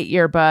everyday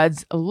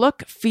earbuds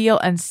look, feel,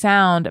 and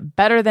sound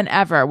better than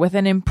ever with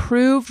an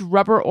improved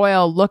rubber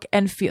oil look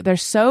and feel. They're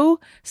so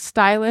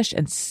stylish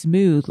and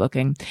smooth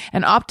looking,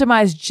 and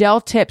optimized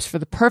gel tips for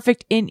the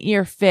perfect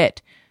in-ear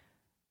fit.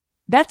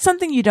 That's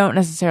something you don't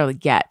necessarily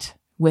get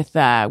with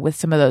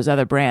some of those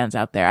other brands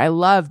out there. I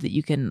love that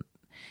you can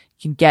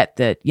get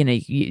that,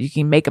 you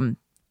can make them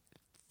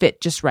fit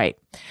just right.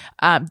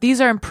 These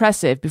are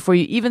impressive. Before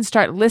you even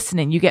start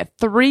listening, you get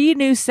 3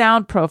 new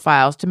sound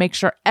profiles to make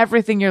sure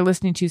everything you're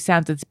listening to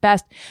sounds its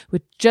best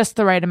with just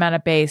the right amount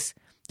of bass.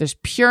 There's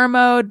pure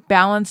mode,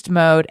 balanced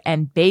mode,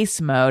 and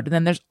bass mode. And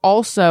then there's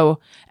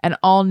also an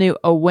all-new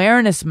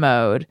awareness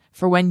mode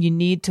for when you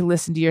need to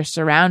listen to your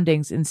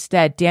surroundings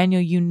instead.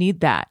 Daniel, you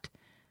need that.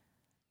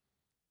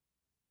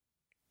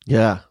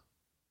 Yeah.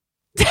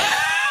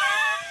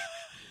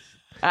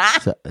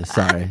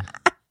 Sorry.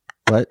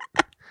 What?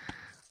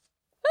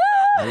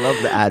 I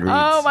love the ad reads.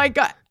 Oh my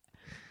God.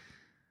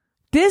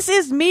 This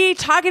is me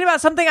talking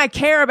about something I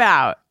care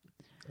about.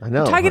 I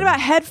know. I'm talking about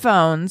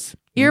headphones,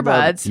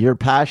 earbuds. You're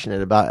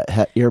passionate about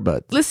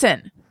earbuds.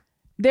 Listen,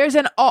 there's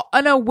an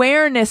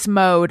awareness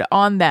mode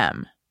on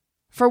them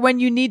for when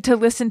you need to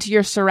listen to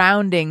your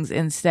surroundings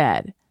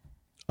instead.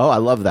 Oh, I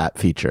love that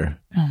feature.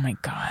 Oh my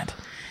God.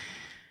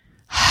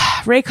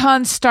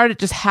 Raycons start at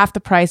just half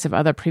the price of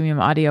other premium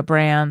audio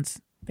brands.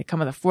 They come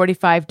with a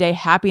 45-day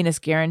happiness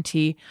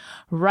guarantee.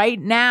 Right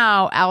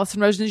now,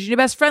 Allison Rosen's Your New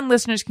Best Friend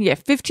listeners can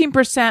get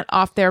 15%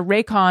 off their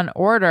Raycon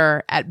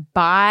order at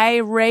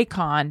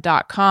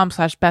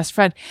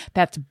buyraycon.com/bestfriend.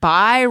 That's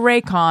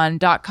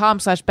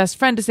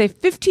buyraycon.com/bestfriend to save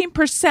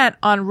 15%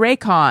 on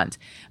Raycons.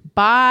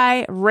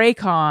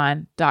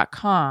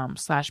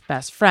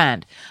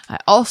 buyraycon.com/bestfriend. I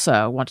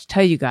also want to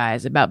tell you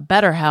guys about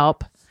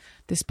BetterHelp.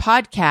 This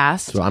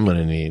podcast. So I'm going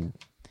to need.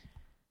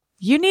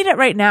 You need it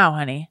right now,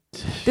 honey.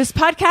 This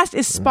podcast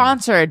is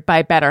sponsored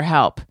by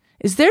BetterHelp.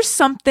 Is there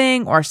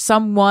something or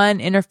someone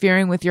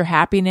interfering with your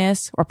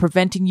happiness or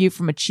preventing you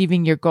from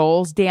achieving your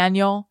goals,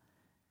 Daniel?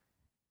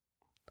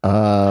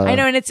 I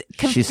know, and it's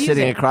confusing. She's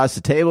sitting across the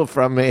table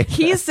from me.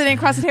 He's sitting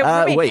across the table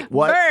from me. Wait,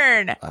 what?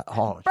 Burn!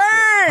 Burn!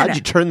 Shit. How'd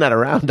you turn that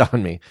around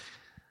on me?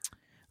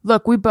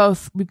 Look, we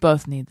both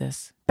need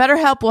this.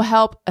 BetterHelp will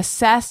help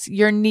assess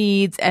your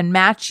needs and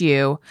match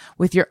you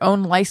with your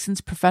own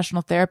licensed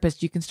professional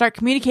therapist. You can start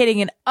communicating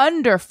in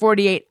under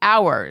 48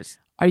 hours.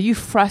 Are you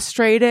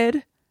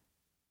frustrated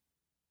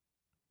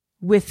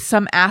with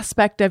some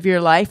aspect of your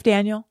life,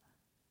 Daniel?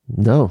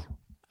 No.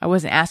 I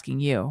wasn't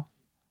asking you.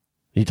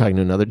 Are you talking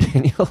to another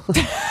Daniel?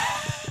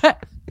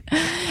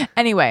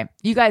 Anyway,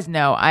 you guys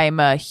know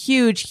I'm a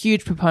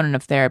huge proponent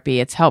of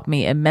therapy. It's helped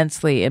me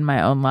immensely in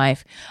my own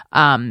life.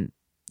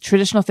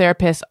 Traditional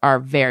therapists are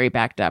very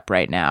backed up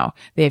right now.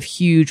 They have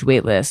huge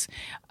wait lists.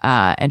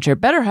 Enter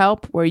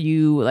BetterHelp, where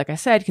you, like I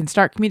said, can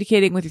start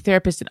communicating with your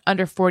therapist in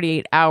under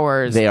 48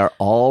 hours. They are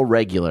all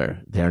regular.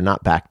 They are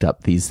not backed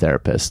up, these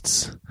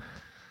therapists.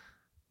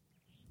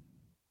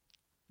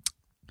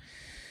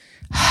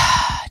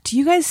 Do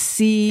you guys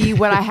see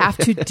what I have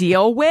to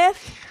deal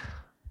with?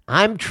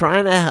 I'm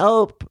trying to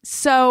help.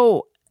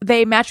 So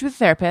they match you with a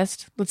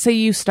therapist. Let's say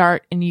you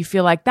start and you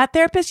feel like that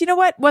therapist, you know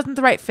what, wasn't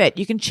the right fit.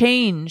 You can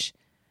change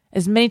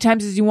as many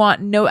times as you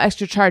want, no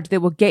extra charge. They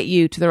will get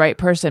you to the right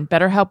person.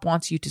 BetterHelp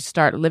wants you to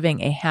start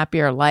living a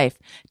happier life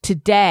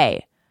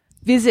today.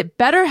 Visit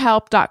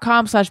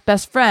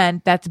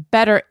betterhelp.com/bestfriend. That's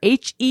better,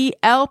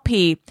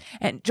 H-E-L-P,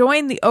 and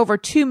join the over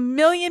 2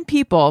 million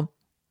people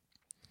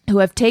who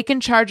have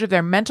taken charge of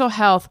their mental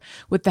health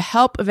with the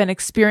help of an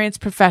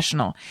experienced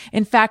professional.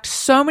 In fact,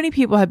 so many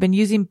people have been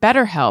using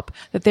BetterHelp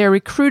that they are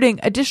recruiting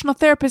additional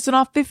therapists in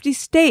all 50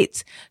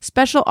 states.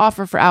 Special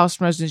offer for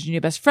Allison Rosen's Your New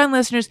Best Friend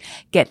listeners.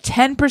 Get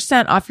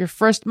 10% off your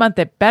first month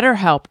at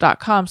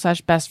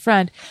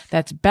betterhelp.com/bestfriend.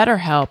 That's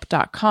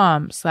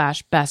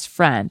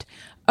betterhelp.com/bestfriend.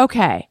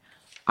 Okay.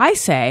 I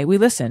say we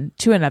listen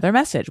to another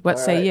message. What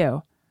say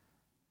you?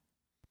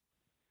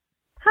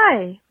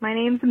 Hi, my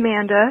name's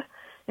Amanda,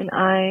 and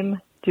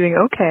I'm doing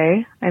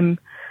okay. I'm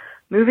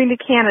moving to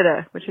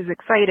Canada, which is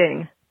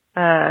exciting.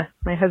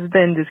 My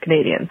husband is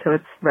Canadian, so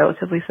it's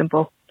relatively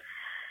simple.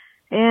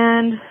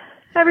 And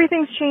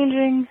everything's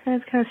changing,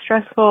 and it's kind of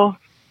stressful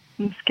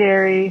and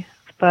scary,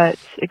 but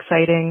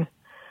exciting.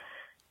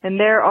 And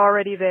they're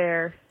already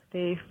there.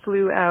 They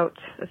flew out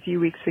a few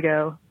weeks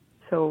ago,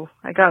 so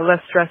I got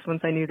less stressed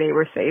once I knew they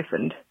were safe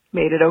and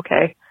made it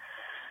okay.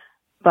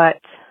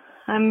 But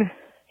I'm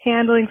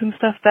handling some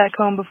stuff back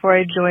home before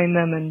I join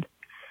them, and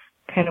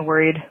kind of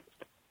worried,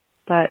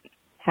 but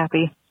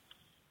happy.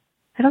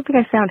 I don't think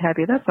I sound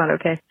happy. That's not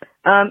okay.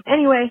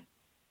 Anyway,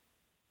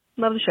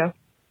 love the show.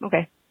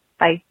 Okay,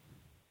 bye.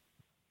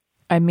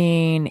 I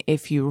mean,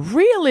 if you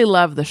really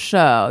love the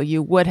show,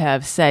 you would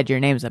have said your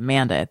name's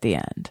Amanda at the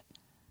end.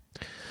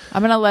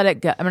 I'm gonna let it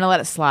go. I'm gonna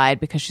let it slide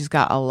because she's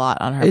got a lot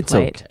on her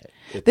plate. Okay.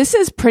 This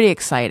is pretty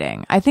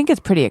exciting. I think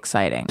it's pretty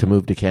exciting. To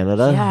move to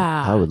Canada?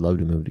 Yeah. I would love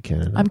to move to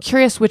Canada. I'm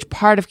curious which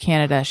part of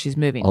Canada she's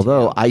moving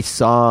Although to. I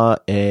saw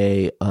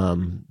the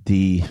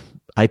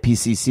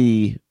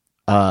IPCC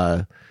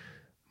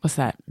what's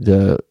that?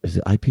 Is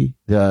it IP?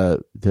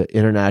 The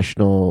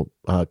International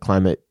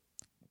Climate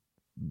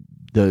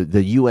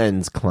the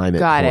UN's climate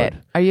Got board it.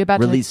 Are you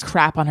about released, to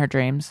crap on her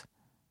dreams?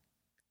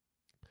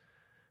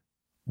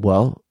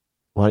 Well,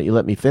 why don't you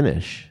let me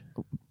finish?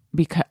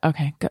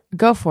 Okay,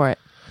 go for it.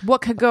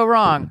 What could go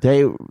wrong?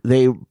 They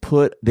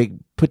put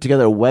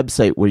together a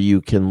website where you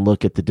can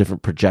look at the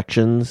different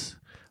projections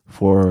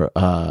for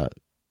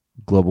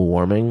global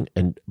warming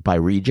and by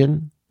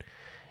region,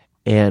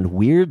 and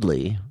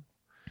weirdly,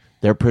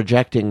 they're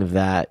projecting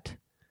that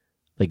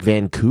like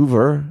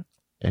Vancouver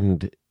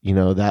and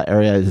that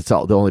area, it's the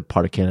only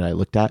part of Canada I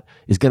looked at,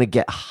 is going to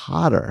get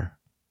hotter,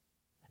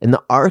 and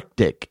the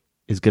Arctic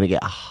is going to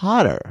get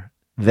hotter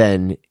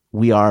than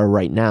we are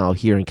right now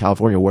here in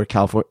California. It's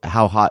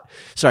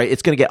going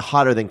to get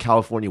hotter than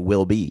California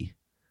will be.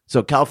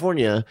 So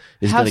California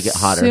is going to get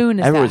hotter. Soon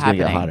is Everyone's that going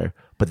to get happening? hotter,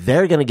 but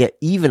they're going to get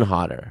even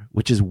hotter,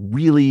 which is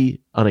really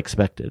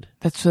unexpected.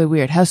 That's really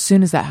weird. How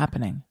soon is that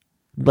happening?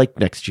 Like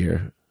next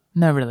year.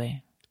 No,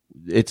 really.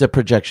 It's a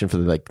projection for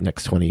the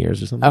next 20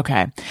 years or something.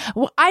 Okay.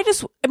 Well,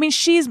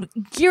 she's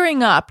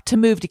gearing up to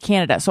move to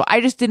Canada. So I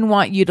just didn't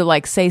want you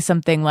to say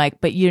something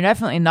but you're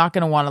definitely not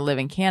going to want to live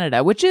in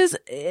Canada, which is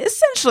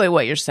essentially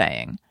what you're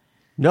saying.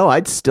 No,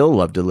 I'd still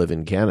love to live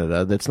in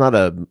Canada. That's not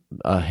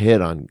a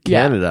hit on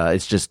Canada. Yeah.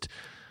 It's just,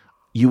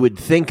 you would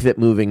think that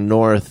moving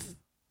north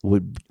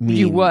would mean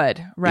you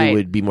would, right? It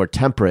would be more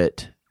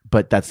temperate,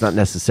 but that's not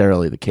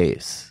necessarily the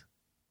case.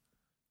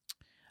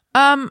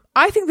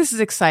 I think this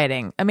is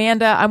exciting.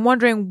 Amanda, I'm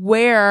wondering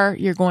where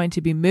you're going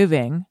to be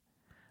moving.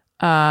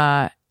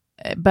 But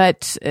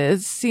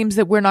it seems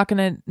that we're not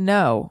going to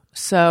know.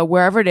 So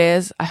wherever it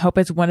is, I hope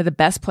it's one of the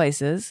best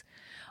places.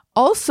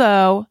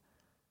 Also,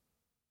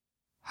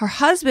 her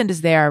husband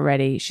is there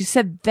already. She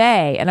said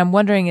they, and I'm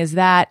wondering, is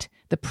that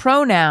the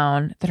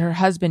pronoun that her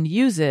husband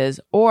uses,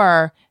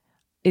 or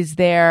are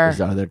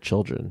there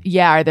children?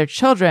 Yeah, are there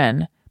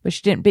children? But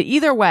she didn't. But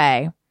either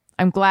way,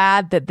 I'm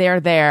glad that they're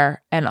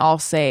there and all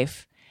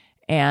safe.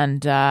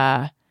 And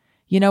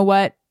you know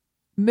what?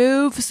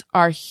 Moves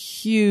are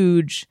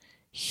huge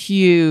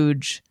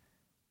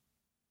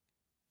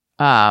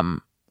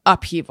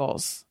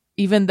upheavals,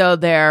 even though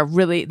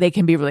they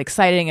can be really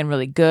exciting and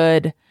really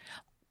good.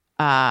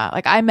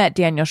 Like I met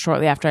Daniel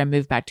shortly after I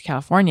moved back to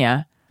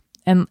California,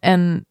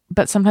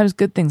 but sometimes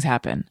good things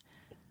happen.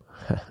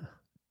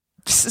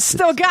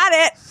 Still got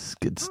it.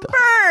 Good stuff.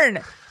 Burn.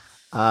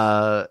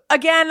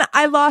 Again,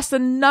 I lost a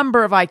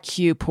number of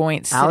IQ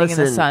points sitting in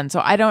the sun,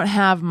 so I don't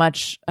have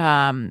much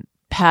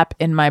pep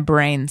in my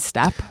brain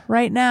step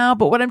right now.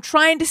 But what I'm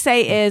trying to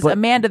say is,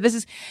 Amanda, this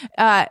is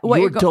what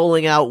you're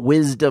doling out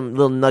wisdom,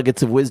 little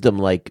nuggets of wisdom,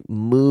 like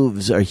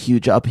moves are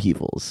huge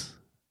upheavals.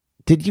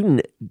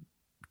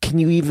 Can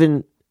you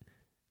even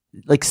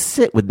like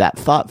sit with that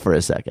thought for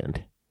a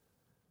second?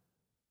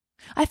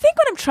 I think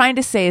what I'm trying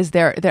to say is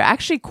they're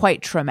actually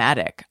quite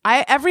traumatic.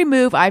 Every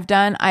move I've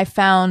done, I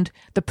found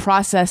the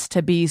process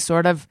to be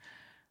sort of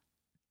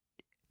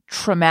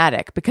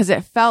traumatic because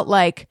it felt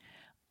like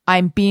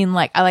I'm being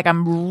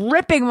I'm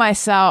ripping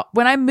myself.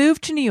 When I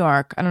moved to New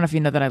York, I don't know if you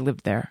know that I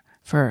lived there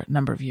for a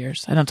number of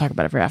years. I don't talk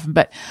about it very often,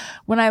 but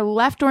when I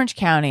left Orange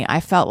County, I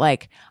felt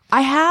like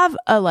I have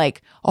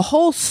a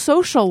whole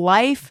social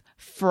life,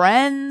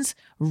 friends,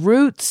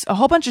 roots, a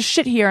whole bunch of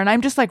shit here, and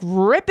I'm just like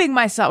ripping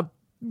myself.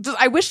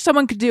 I wish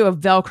someone could do a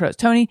Velcro.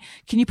 Tony,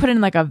 can you put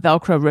in like a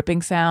Velcro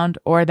ripping sound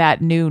or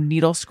that new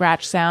needle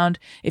scratch sound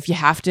if you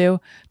have to,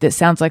 that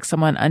sounds like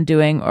someone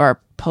undoing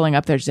or pulling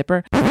up their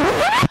zipper?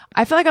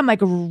 I feel like I'm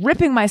like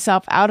ripping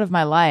myself out of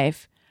my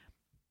life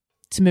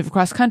to move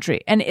across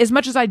country. And as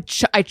much as I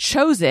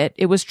chose it,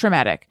 it was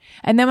traumatic.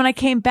 And then when I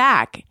came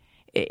back,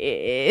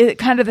 it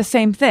kind of the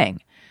same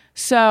thing.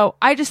 So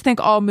I just think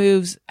all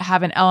moves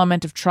have an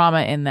element of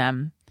trauma in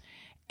them.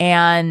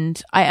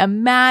 And I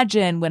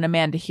imagine when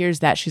Amanda hears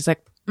that, she's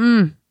like,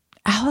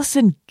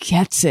 Allison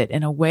gets it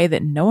in a way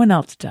that no one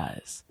else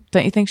does.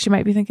 Don't you think she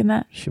might be thinking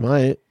that? She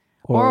might.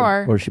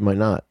 Or she might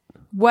not.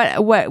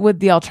 What would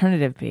the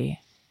alternative be?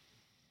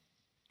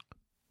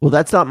 Well,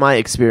 that's not my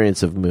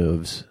experience of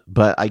moves,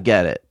 but I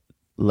get it.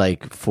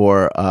 Like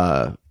for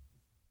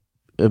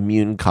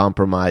immune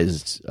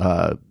compromised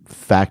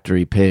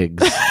factory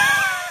pigs,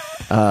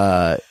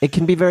 it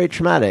can be very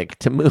traumatic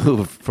to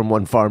move from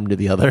one farm to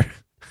the other.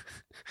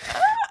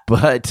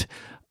 But,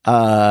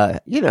 to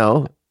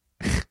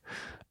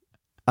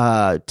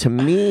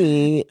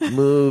me,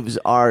 moves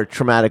are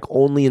traumatic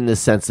only in the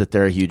sense that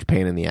they're a huge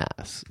pain in the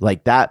ass.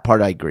 Like that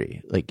part I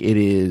agree. Like it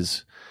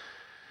is,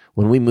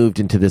 when we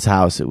moved into this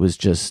house, it was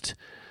just,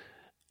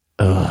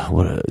 she's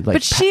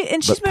moving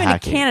to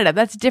Canada.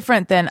 That's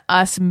different than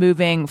us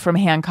moving from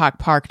Hancock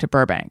Park to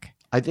Burbank.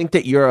 I think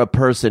that you're a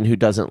person who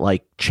doesn't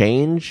like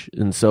change,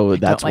 and so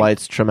that's why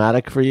it's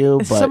traumatic for you.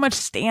 It's so much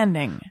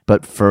standing.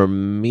 But for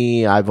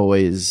me, I've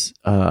always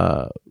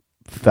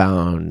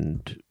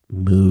found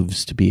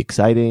moves to be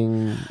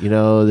exciting. You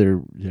know,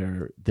 there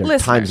are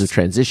times of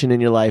transition in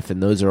your life,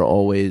 and those are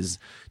always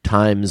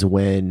times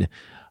when,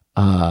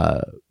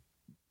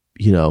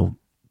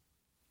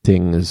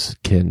 things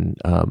can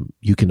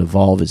you can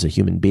evolve as a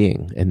human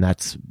being, and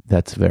that's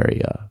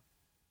very.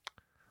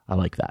 I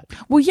like that.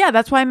 Well, yeah,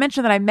 that's why I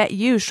mentioned that I met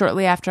you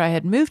shortly after I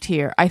had moved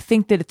here. I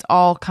think that it's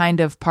all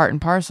kind of part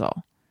and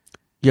parcel.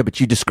 Yeah,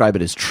 but you describe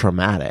it as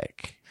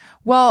traumatic.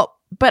 Well,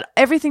 but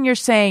everything you're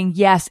saying,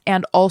 yes,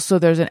 and also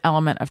there's an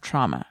element of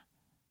trauma.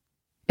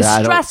 It's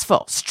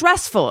stressful.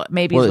 Stressful,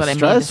 maybe is what I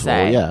mean to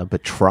say. Yeah,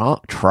 but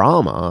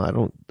trauma, I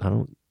don't.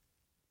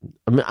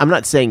 I'm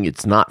not saying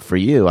it's not for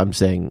you. I'm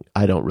saying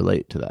I don't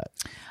relate to that.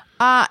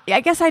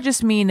 I guess I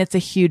just mean it's a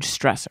huge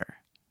stressor.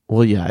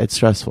 Well, yeah, it's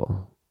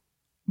stressful.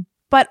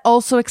 But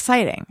also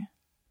exciting.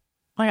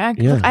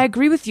 I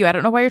agree with you. I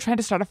don't know why you're trying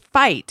to start a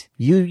fight.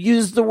 You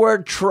use the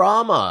word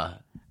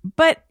trauma.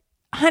 But,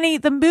 honey,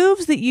 the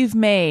moves that you've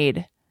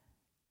made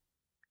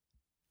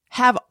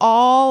have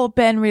all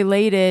been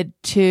related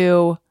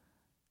to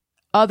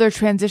other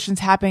transitions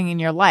happening in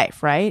your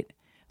life, right?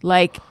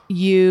 Like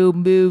you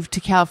moved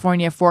to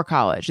California for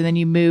college and then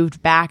you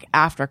moved back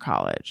after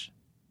college.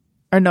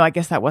 Or no, I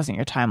guess that wasn't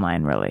your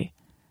timeline, really.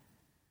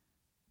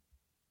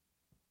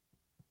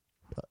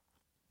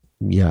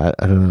 Yeah,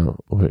 I don't know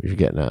what you're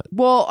getting at.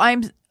 Well,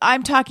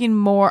 I'm talking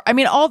more. I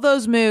mean, all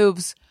those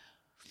moves.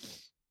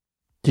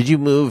 Did you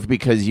move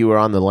because you were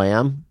on the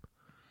lam?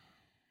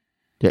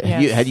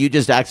 Yes. Had you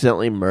just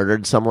accidentally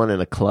murdered someone in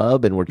a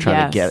club and were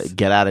trying to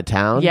get out of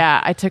town?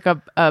 Yeah, I took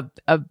a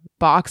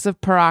box of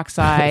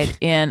peroxide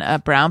in a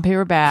brown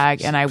paper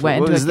bag and I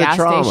went into a gas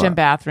station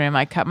bathroom.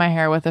 I cut my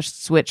hair with a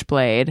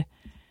switchblade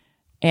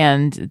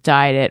and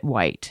dyed it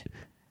white.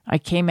 I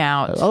came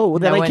out. Oh, well,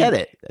 then I get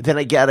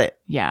it.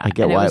 Yeah. I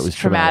get why it was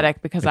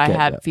traumatic because I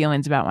had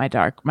feelings about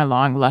my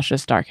long,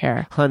 luscious dark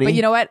hair. Honey. But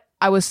you know what?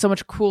 I was so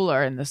much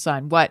cooler in the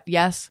sun. What?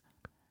 Yes?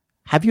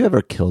 Have you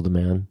ever killed a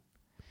man?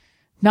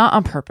 Not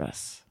on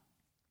purpose.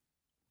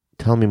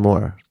 Tell me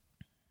more.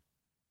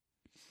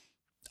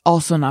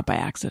 Also not by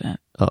accident.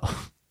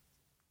 Oh.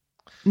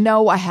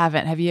 No, I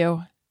haven't. Have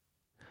you?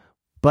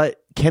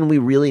 But can we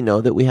really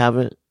know that we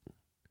haven't?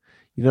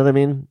 You know what I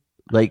mean?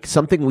 Like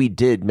something we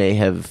did may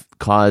have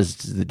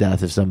caused the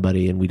death of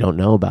somebody and we don't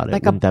know about it.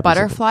 Like a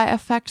butterfly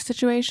effect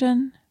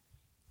situation?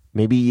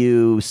 Maybe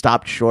you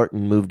stopped short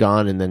and moved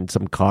on and then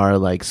some car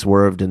like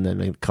swerved and then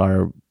a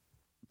car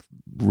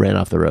ran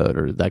off the road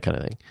or that kind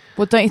of thing.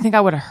 Well, don't you think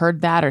I would have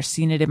heard that or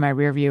seen it in my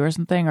rear view or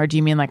something? Or do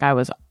you mean like I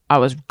was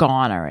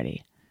gone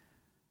already?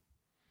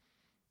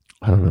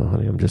 I don't know,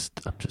 honey. I'm just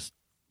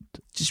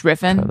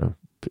riffing.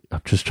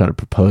 I'm just trying to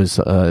propose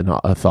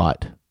a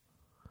thought.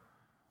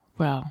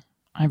 Well,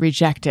 I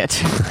reject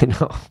it. I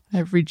know.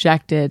 I've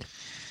rejected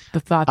the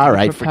thought. That all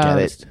right, forget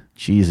it.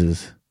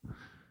 Jesus.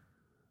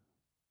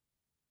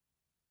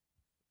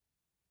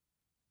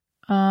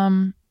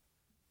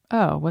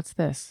 Oh, what's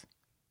this?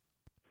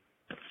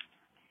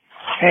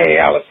 Hey,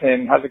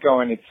 Allison. How's it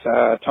going?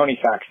 It's Tony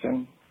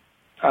Saxton.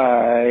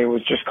 I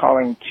was just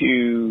calling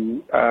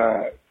to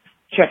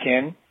check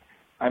in.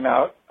 I'm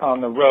out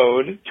on the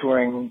road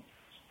touring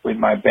with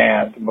my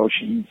band,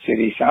 Motion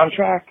City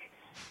Soundtrack.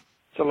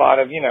 It's a lot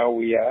of,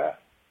 we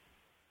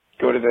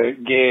go to the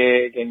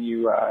gig and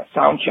you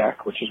sound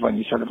check, which is when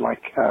you sort of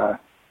like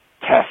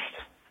test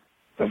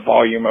the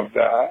volume of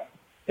the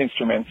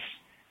instruments.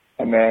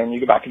 And then you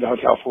go back to the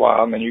hotel for a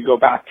while, and then you go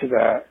back to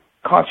the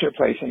concert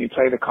place and you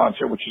play the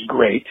concert, which is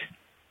great.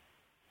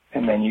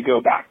 And then you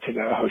go back to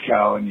the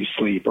hotel and you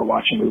sleep or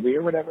watch a movie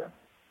or whatever.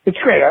 It's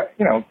great.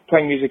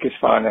 Playing music is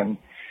fun and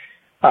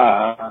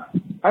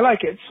I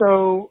like it.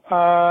 So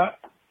I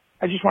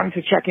just wanted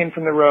to check in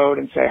from the road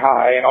and say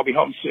hi, and I'll be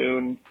home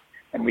soon,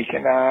 and we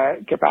can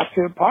get back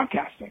to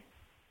podcasting.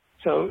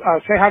 So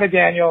say hi to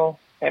Daniel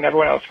and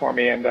everyone else for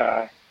me, and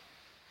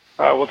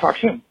we'll talk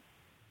soon.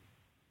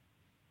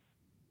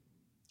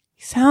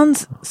 He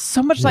sounds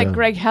so much like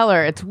Greg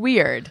Heller. It's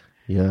weird.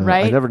 Yeah,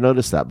 right? I never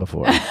noticed that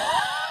before.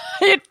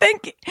 You'd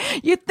think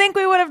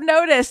we would have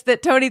noticed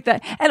that Tony.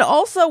 And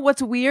also,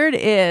 what's weird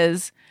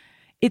is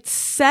it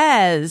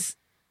says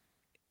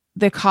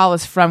the call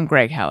is from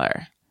Greg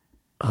Heller.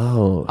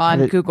 Oh,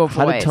 on Google Voice.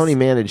 How did Tony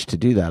manage to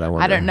do that? I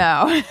wonder. I don't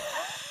know.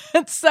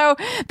 That's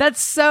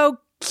so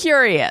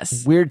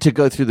curious. Weird to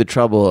go through the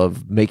trouble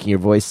of making your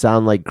voice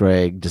sound like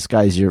Greg,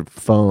 disguise your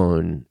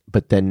phone,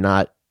 but then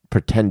not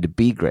pretend to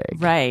be Greg.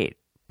 Right.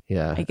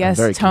 Yeah. I guess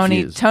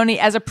Tony,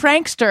 as a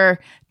prankster,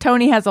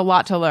 Tony has a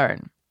lot to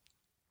learn.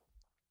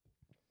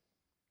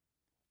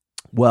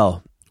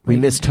 Well, we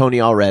miss Tony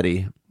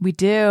already. We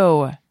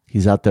do.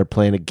 He's out there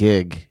playing a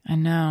gig. I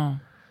know.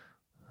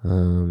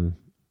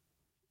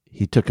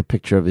 He took a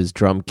picture of his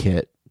drum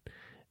kit,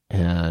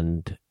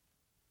 and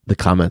the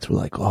comments were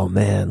like, "Oh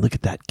man, look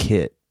at that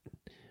kit.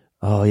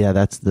 Oh yeah,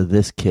 that's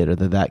this kit or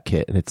that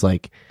kit." And it's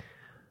like,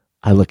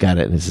 I look at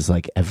it and it's just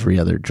like every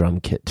other drum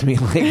kit to me.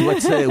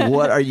 Like,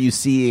 what are you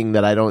seeing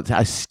that I don't?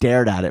 I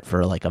stared at it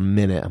for like a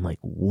minute. I'm like,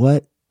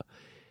 what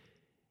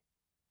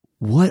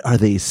are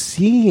they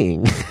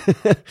seeing?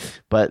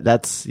 But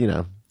that's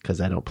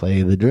because I don't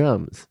play the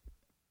drums.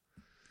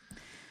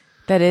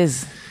 That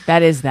is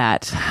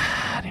that.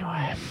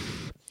 Anyway.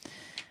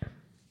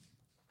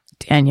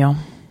 Daniel,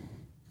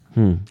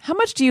 how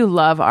much do you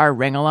love our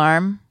Ring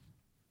alarm?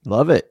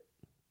 Love it.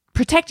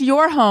 Protect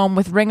your home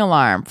with Ring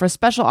Alarm. For a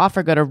special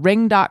offer, go to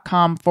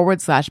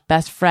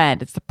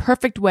ring.com/bestfriend. It's the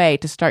perfect way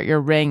to start your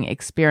Ring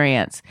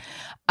experience.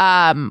 We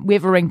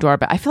have a Ring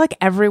doorbell. I feel like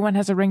everyone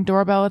has a Ring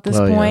doorbell at this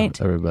point.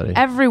 Yeah, everybody.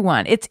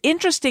 Everyone. It's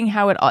interesting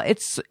how it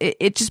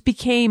just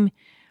became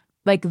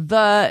like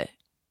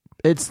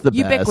it's the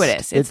ubiquitous.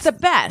 Best. It's the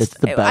best. It's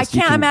the best. I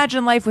can't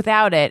imagine life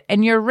without it.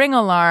 And your Ring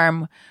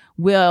alarm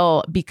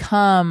will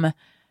become,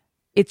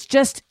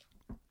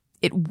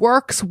 it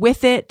works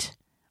with it.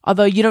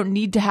 Although you don't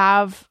need to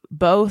have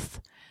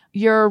both.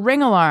 Your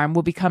Ring alarm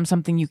will become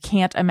something you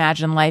can't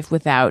imagine life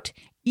without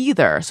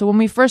either. So when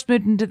we first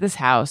moved into this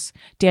house,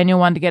 Daniel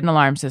wanted to get an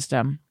alarm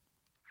system.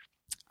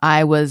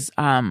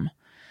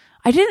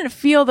 I didn't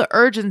feel the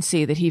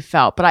urgency that he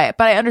felt, but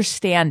I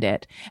understand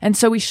it. And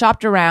so we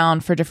shopped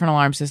around for different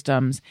alarm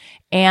systems,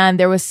 and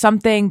there was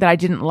something that I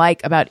didn't like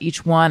about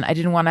each one. I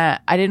didn't want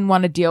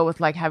to deal with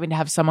like having to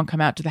have someone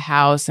come out to the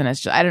house, and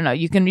it's just, I don't know.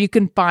 You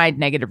can find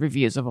negative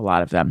reviews of a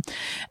lot of them.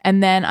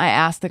 And then I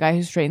asked the guy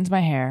who straightens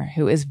my hair,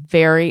 who is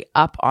very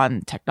up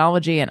on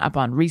technology and up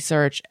on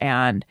research,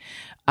 and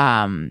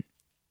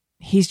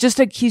he's just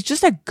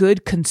a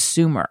good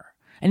consumer.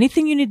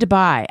 Anything you need to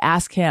buy,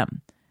 ask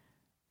him.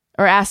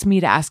 Or ask me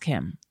to ask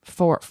him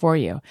for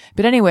you.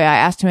 But anyway, I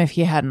asked him if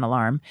he had an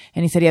alarm,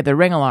 and he said he had the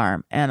Ring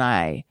alarm.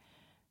 And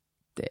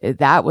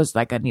that was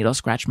like a needle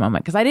scratch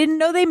moment because I didn't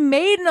know they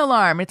made an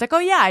alarm. It's like, oh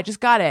yeah, I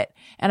just got it.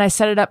 And I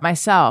set it up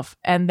myself.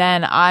 And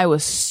then I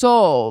was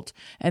sold.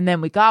 And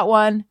then we got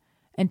one.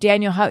 And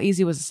Daniel, how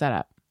easy was the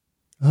setup?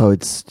 Oh,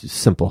 it's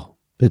simple.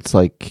 It's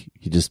like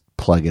you just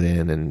plug it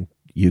in and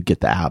you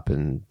get the app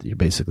and you're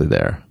basically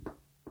there.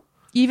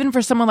 Even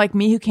for someone like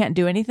me who can't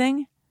do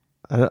anything?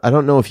 I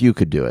don't know if you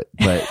could do it,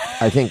 but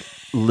I think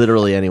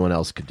literally anyone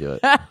else could do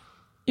it.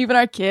 Even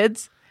our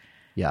kids?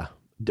 Yeah.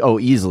 Oh,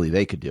 easily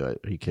they could do it.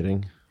 Are you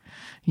kidding?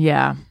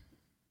 Yeah.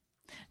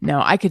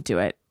 No, I could do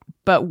it.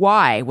 But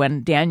why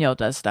when Daniel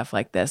does stuff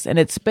like this? And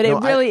it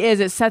really is.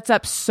 It sets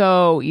up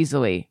so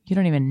easily. You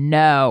don't even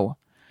know.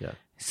 Yeah.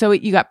 So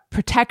you got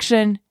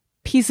protection,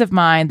 peace of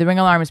mind. The Ring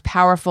alarm is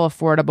powerful,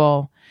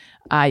 affordable.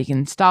 You can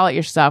install it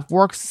yourself.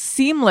 Works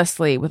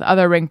seamlessly with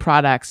other Ring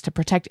products to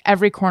protect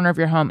every corner of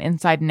your home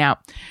inside and out.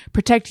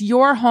 Protect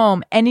your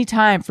home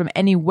anytime from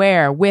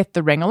anywhere with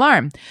the Ring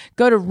alarm.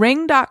 Go to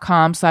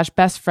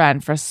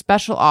ring.com/bestfriend for a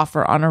special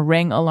offer on a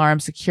Ring alarm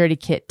security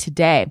kit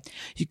today.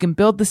 You can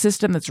build the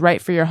system that's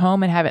right for your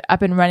home and have it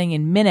up and running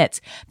in minutes.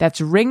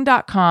 That's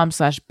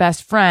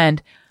ring.com/bestfriend.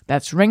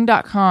 That's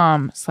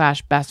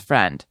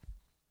ring.com/bestfriend.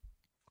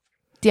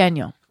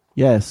 Daniel.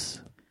 Yes.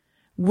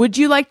 Would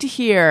you like to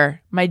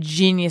hear my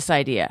genius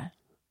idea?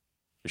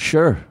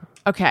 Sure.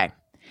 Okay.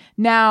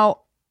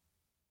 Now,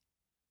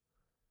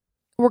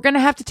 we're going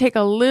to have to take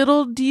a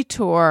little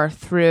detour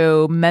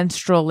through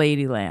menstrual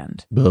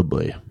ladyland. Oh,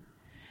 boy.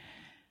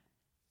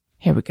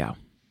 Here we go.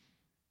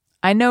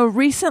 I know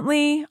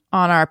recently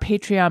on our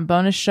Patreon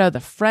bonus show, The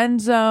Friend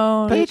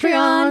Zone,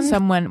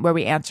 where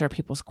we answer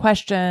people's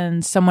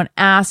questions, someone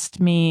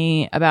asked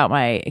me about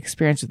my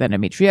experience with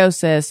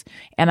endometriosis,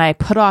 and I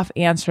put off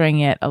answering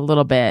it a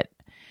little bit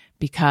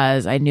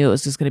because I knew it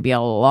was just going to be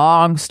a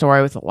long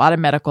story with a lot of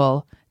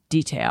medical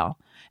detail.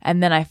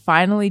 And then I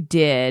finally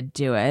did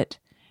do it.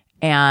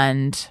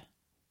 And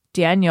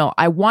Daniel,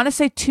 I want to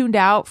say tuned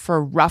out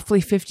for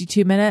roughly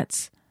 52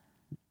 minutes.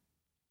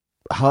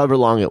 However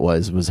long it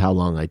was how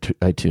long I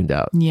tuned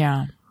out.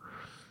 Yeah.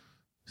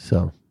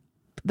 So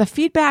the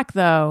feedback,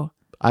 though,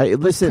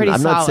 listen,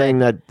 I'm not saying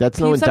that's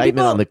no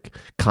indictment on the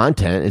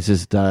content. It's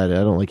just I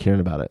don't like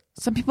hearing about it.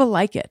 Some people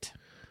like it.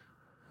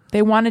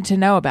 They wanted to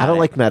know about it. I don't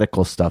like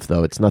medical stuff,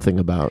 though. It's nothing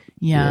about...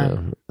 Yeah.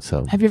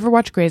 So have you ever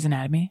watched Grey's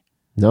Anatomy?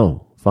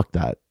 No. Fuck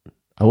that.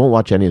 I won't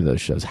watch any of those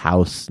shows.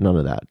 House, none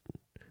of that.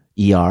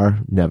 ER,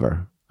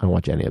 never. I don't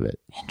watch any of it.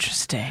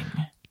 Interesting.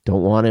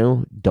 Don't want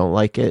to. Don't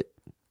like it.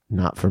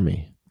 Not for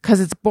me.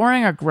 Because it's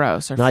boring or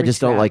gross? Or no, I just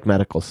don't like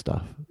medical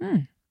stuff.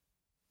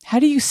 How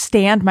do you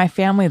stand my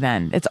family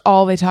then? It's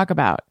all they talk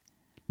about.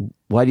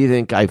 Why do you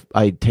think I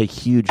take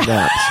huge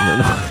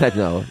naps?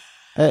 No.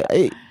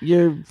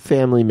 Your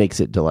family makes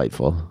it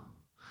delightful.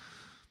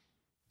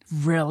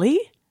 Really?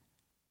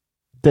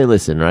 They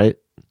listen, right?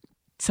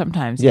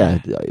 Sometimes. Yeah.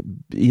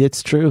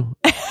 It's true.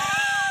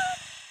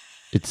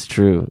 It's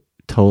true.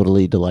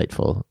 Totally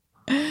delightful.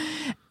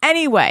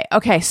 Anyway,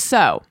 okay,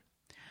 so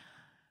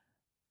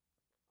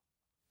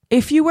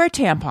if you wear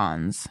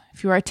tampons,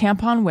 if you are a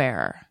tampon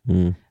wearer,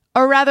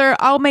 or rather,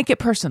 I'll make it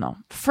personal.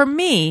 For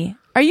me,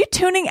 are you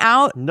tuning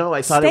out? No,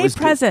 I thought Stay it was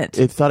present.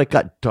 I thought it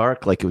got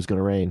dark, like it was going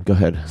to rain. Go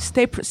ahead.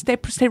 Stay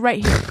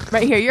right here.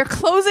 Right here. You're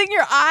closing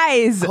your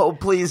eyes. Oh,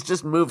 please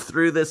just move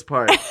through this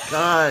part.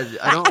 God,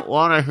 I don't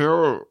want to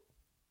hear it.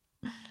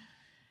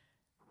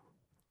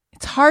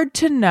 It's hard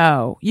to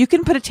know. You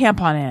can put a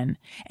tampon in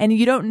and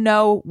you don't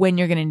know when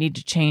you're going to need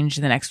to change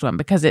the next one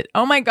because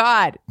oh my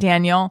God,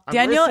 Daniel.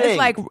 Daniel is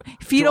like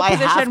fetal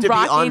position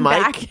rocking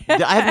back.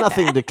 I have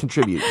nothing to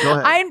contribute. Go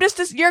ahead.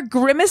 You're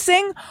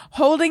grimacing,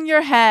 holding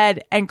your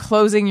head and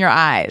closing your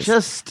eyes.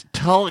 Just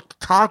tell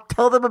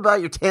them about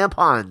your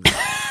tampons.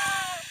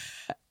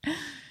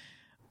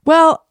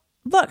 Well,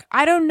 look,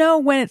 I don't know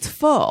when it's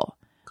full.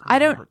 I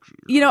don't,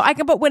 I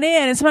can put one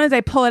in and sometimes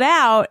I pull it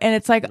out and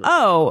it's like,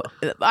 oh,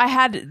 I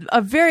had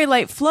a very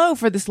light flow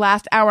for this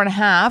last hour and a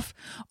half.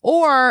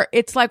 Or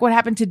it's like what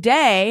happened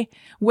today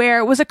where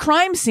it was a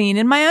crime scene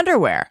in my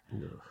underwear.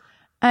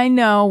 I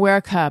know, wear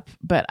a cup,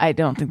 but I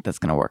don't think that's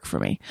going to work for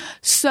me.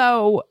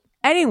 So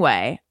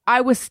anyway,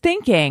 I was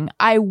thinking,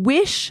 I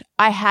wish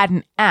I had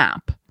an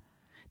app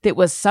that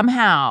was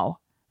somehow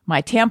my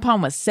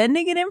tampon was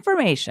sending it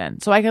information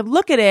so I could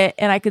look at it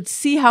and I could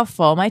see how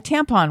full my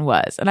tampon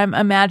was. And I'm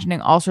imagining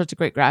all sorts of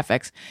great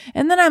graphics.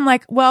 And then I'm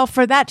like, well,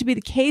 for that to be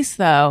the case,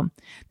 though,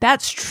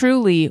 that's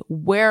truly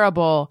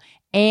wearable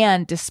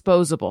and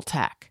disposable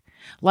tech.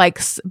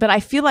 But I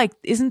feel like,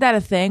 isn't that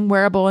a thing?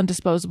 Wearable and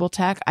disposable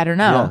tech? I don't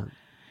know. Yeah.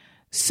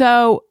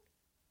 So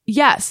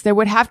yes, there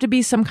would have to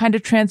be some kind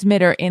of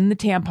transmitter in the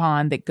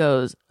tampon that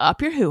goes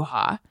up your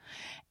hoo-ha.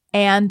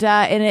 And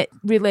it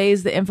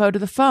relays the info to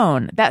the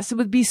phone.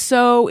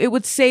 It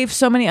would save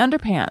so many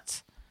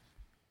underpants.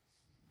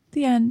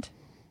 The end.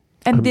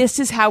 And this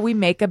is how we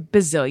make $1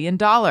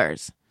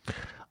 bazillion.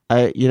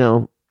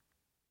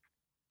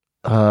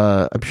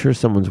 I'm sure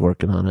someone's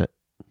working on it.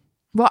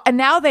 Well, and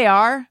now they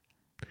are,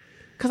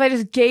 because I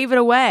just gave it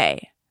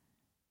away.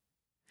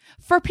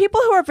 For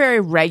people who are very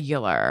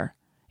regular,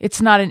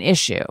 it's not an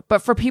issue.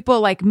 But for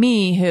people like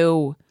me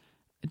who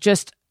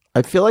just...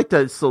 I feel like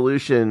the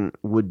solution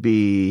would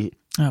be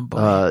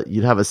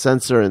you'd have a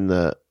sensor in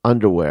the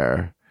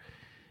underwear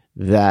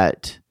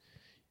that,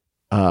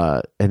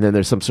 and then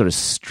there's some sort of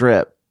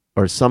strip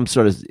or some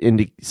sort of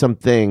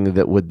something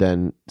that would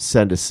then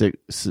send so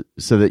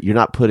that you're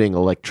not putting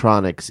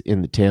electronics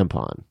in the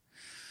tampon.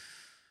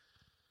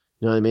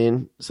 You know what I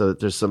mean? So that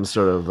there's some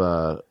sort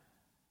of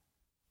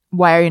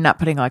Why are you not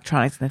putting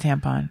electronics in the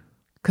tampon?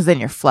 Because then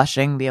you're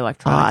flushing the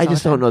electronics. I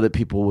just don't know that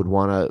people would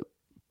want to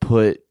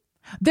put.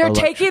 They're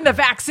taking the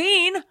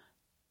vaccine.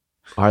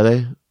 Are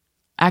they?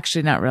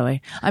 Actually, not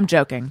really. I'm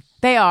joking.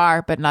 They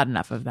are, but not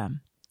enough of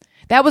them.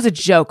 That was a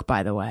joke,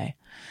 by the way.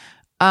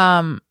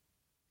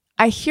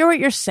 I hear what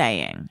you're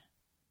saying.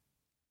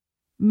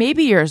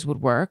 Maybe yours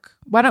would work.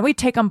 Why don't we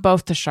take them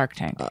both to Shark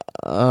Tank?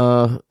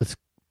 Let's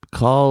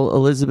call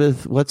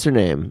Elizabeth. What's her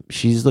name?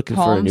 She's looking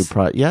for a new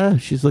project. Yeah,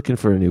 she's looking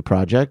for a new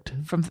project.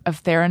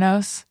 Of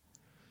Theranos?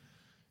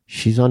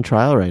 She's on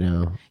trial right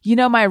now. You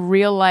know, my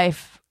real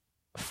life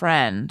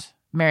friend,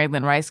 Mary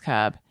Lynn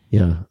Ricekub,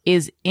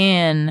 is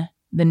in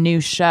the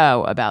new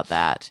show about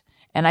that.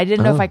 And I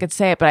didn't know if I could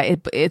say it,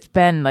 but it's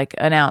been like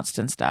announced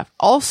and stuff.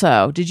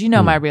 Also, did you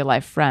know my real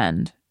life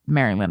friend,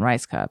 Mary Lynn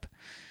Ricekub,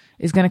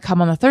 is going to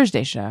come on the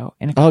Thursday show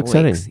in a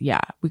couple weeks.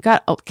 Yeah. We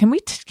got, can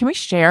we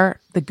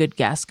share the good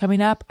guests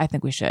coming up? I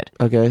think we should.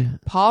 Okay.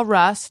 Paul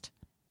Rust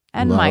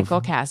and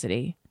Michael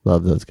Cassidy.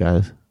 Love those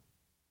guys.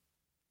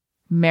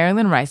 Mary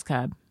Lynn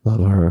Ricekub.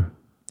 Love her.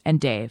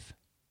 And Dave.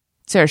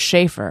 Sarah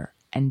Schaefer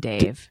and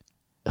Dave.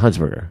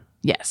 Huntsberger.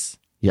 Yes.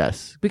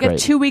 Yes. We got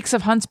 2 weeks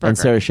of Huntsberger. And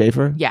Sarah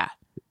Schaefer? Yeah.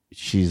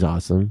 She's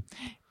awesome.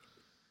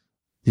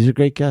 These are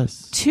great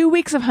guests. 2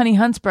 weeks of Honey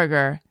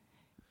Huntsberger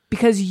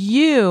because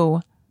you,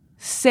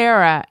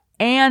 Sarah,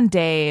 and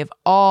Dave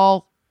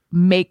all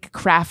make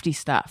crafty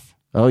stuff.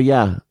 Oh,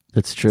 yeah.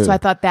 That's true. So I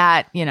thought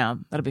that,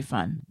 that'll be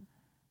fun.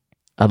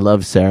 I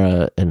love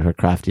Sarah and her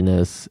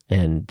craftiness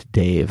and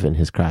Dave and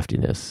his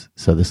craftiness.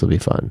 So this will be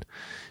fun.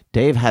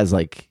 Dave has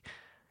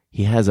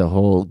he has a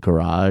whole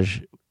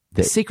garage.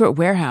 Secret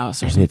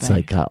warehouse or and something.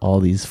 It's got all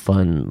these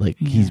fun,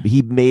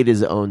 he made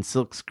his own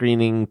silk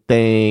screening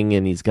thing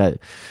and he's got,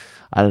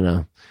 I don't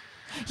know.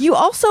 You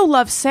also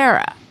love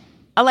Sarah.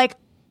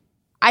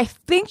 I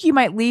think you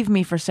might leave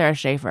me for Sarah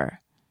Schaefer.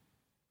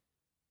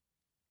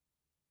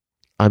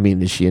 I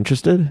mean, is she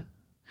interested?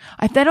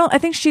 I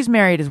think she's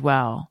married as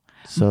well.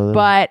 So,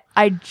 but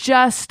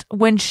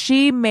when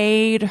she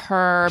made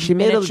her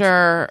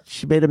miniature,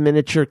 she made a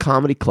miniature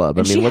comedy club.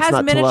 And I mean, she what's has not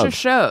to miniature love?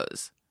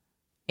 shows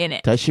in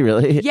it. Does she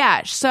really?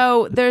 Yeah.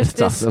 So there's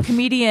this awesome.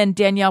 comedian,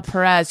 Danielle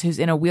Perez, who's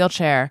in a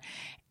wheelchair.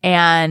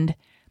 And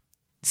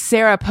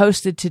Sarah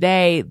posted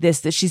today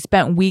that she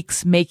spent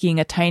weeks making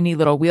a tiny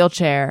little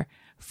wheelchair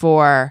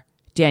for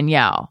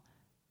Danielle.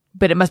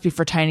 But it must be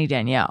for tiny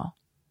Danielle.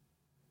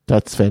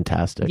 That's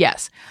fantastic.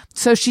 Yes.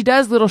 So she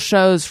does little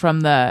shows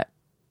from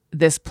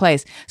this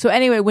place. So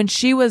anyway, when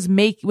she was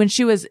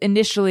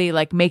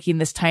initially making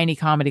this tiny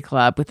comedy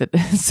club with it,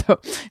 so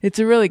it's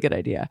a really good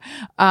idea.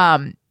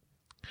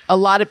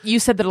 You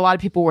said that a lot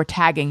of people were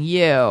tagging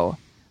you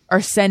or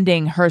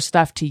sending her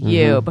stuff to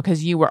you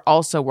because you were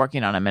also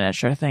working on a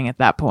miniature thing at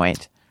that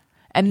point.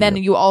 And then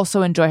you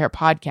also enjoy her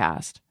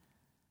podcast.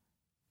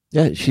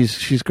 Yeah,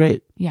 she's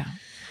great. Yeah.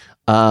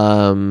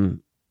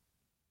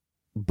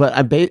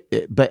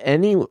 But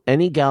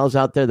any gals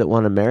out there that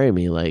want to marry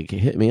me,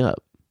 hit me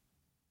up.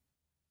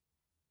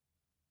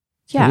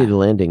 Yeah. I need a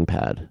landing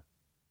pad.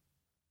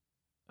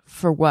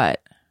 For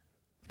what?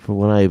 For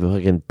when I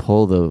fucking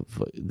pull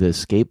the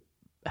escape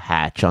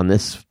hatch on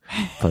this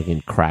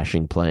fucking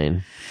crashing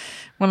plane.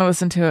 Want to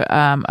listen to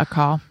a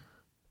call?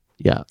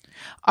 Yeah.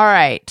 All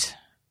right.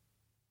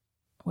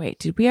 Wait,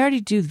 did we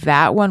already do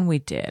that one? We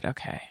did.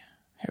 Okay.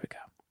 Here we go.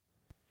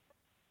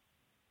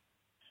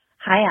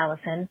 Hi,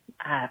 Allison.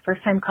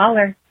 First time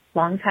caller,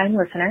 long time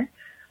listener.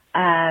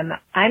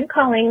 I'm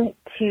calling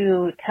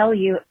to tell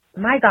you,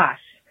 my gosh,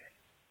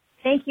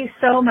 thank you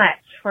so much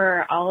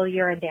for all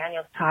your and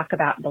Daniel's talk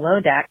about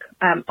Below Deck.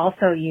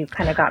 Also, you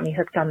kind of got me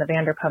hooked on the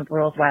Vanderpump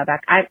Rules a while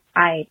back.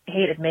 I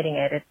hate admitting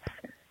it. It's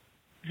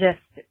just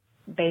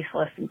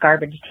baseless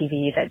garbage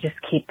TV that just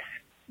keeps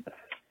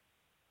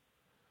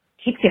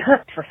you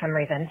hooked for some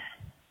reason.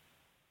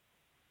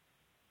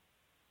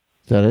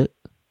 Is that it?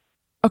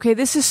 Okay,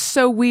 this is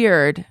so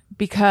weird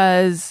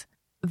because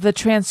the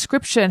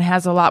transcription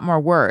has a lot more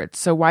words.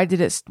 So why did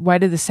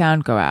the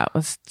sound go out?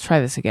 Let's try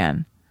this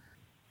again.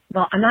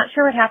 Well, I'm not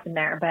sure what happened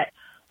there, but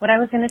what I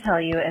was going to tell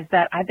you is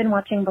that I've been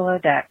watching Below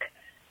Deck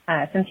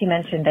since you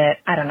mentioned it,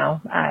 I don't know,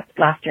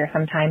 last year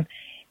sometime.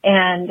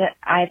 And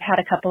I've had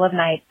a couple of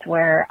nights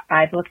where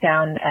I've looked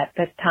down at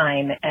the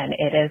time and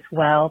it is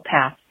well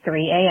past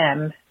 3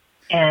 a.m.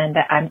 And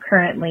I'm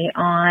currently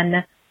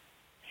on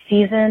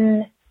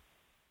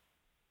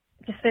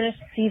just finished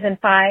season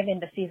 5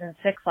 into season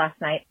 6 last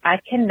night. I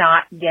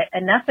cannot get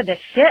enough of this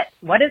shit.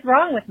 What is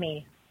wrong with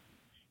me?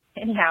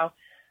 Anyhow,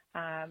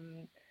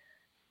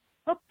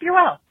 hope you're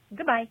well.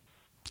 Goodbye.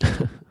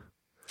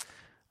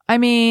 I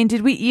mean,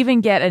 did we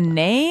even get a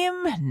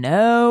name?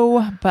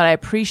 No, but I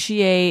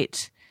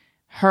appreciate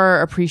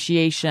her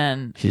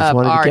appreciation of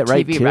our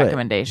TV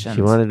recommendations.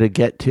 She wanted to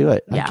get to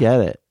it. Yeah. I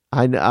get it.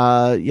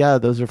 Yeah,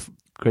 those are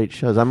great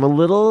shows. I'm a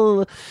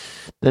little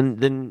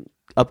then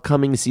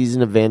upcoming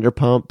season of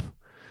Vanderpump.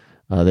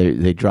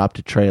 They dropped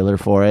a trailer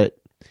for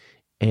it,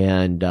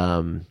 and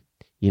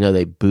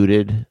they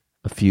booted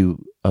a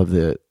few of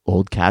the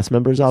old cast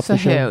members off the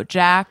show. Who?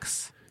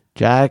 Jax?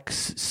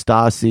 Jax,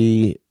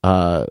 Stassi,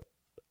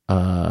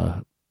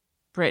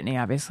 Brittany,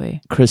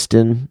 obviously.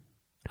 Kristen,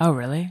 Oh,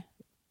 really?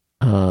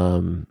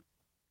 and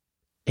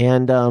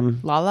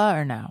Lala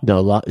or no?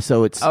 no,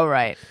 so it's Oh,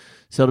 right.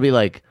 so it'll be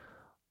like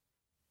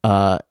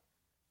Ariana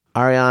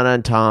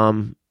and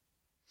Tom.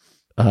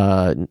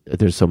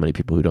 There's so many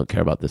people who don't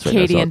care about this right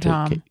Katie now. and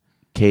Tom.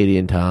 Katie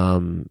and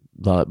Tom.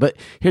 But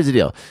here's the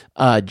deal.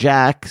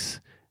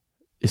 Jax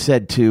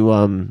said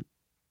to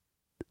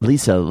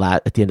Lisa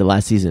at the end of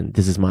last season,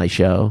 "This is my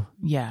show."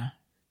 Yeah.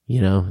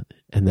 You know,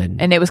 and then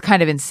And it was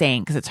kind of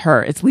insane because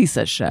it's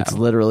Lisa's show. it's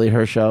literally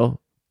her show.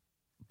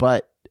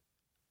 But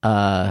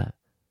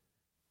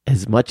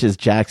as much as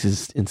Jax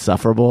is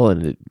insufferable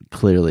and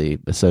clearly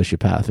a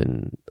sociopath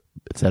and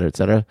et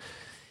cetera,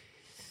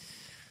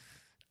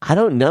 I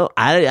don't know.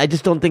 I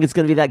just don't think it's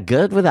going to be that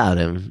good without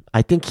him.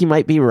 I think he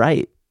might be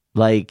right.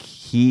 Like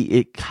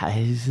Kaishana.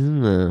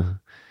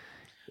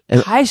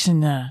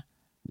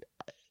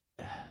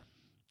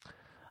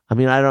 I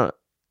mean, I'll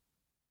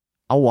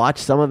watch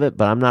some of it,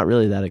 but I'm not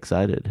really that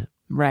excited.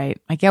 Right.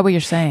 I get what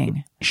you're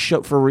saying.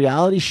 For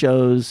reality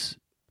shows,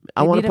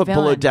 I want to put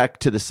Below Deck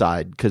to the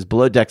side because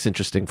Below Deck's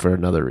interesting for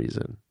another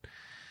reason.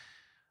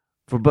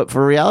 But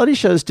for reality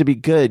shows to be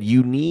good,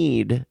 you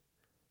need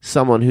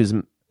someone who's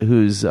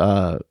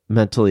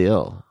mentally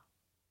ill.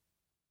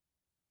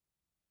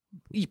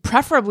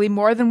 Preferably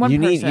more than one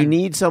person. You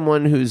need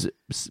someone who's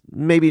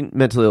maybe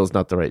mentally ill is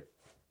not the right.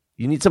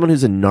 You need someone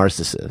who's a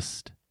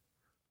narcissist.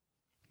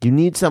 You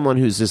need someone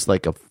who's just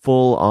like a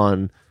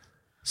full-on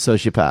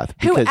sociopath.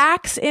 Who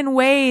acts in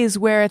ways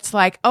where it's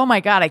like, oh my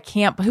God, I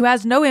can't, who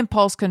has no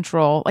impulse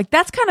control. Like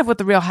that's kind of what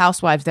the Real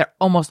Housewives, they're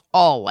almost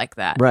all like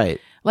that. Right.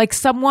 Like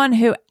someone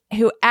who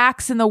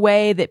acts in the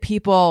way that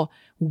people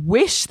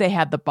wish they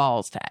had the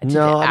balls to act.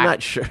 No, I'm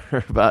not sure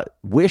about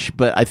wish,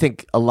 but I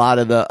think a lot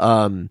of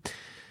the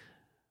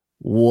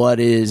what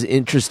is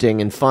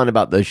interesting and fun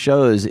about those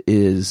shows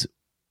is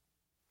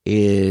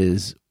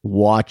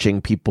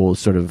watching people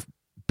sort of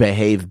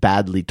behave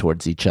badly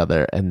towards each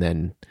other and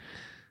then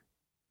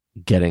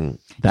getting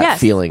that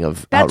feeling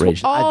of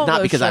outrage.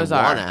 Not because I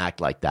want to act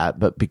like that,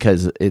 but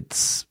because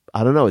it's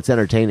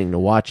entertaining to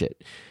watch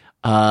it.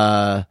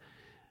 Below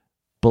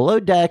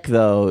Deck,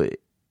 though,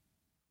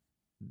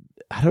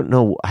 I don't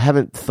know. I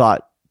haven't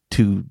thought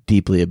too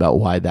deeply about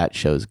why that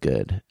show's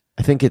good.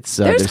 I think it's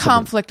there's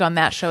conflict on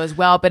that show as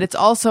well, but it's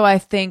also, I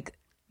think,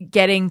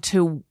 getting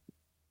to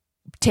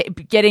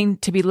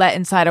be let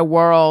inside a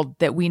world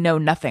that we know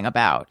nothing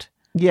about.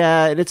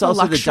 Yeah, and it's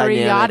also luxury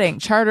the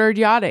dynamic, chartered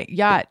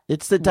yacht.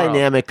 It's the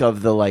dynamic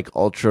of the like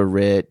ultra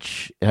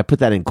rich. And I put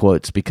that in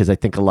quotes because I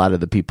think a lot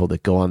of the people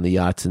that go on the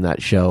yachts in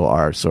that show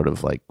are sort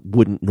of like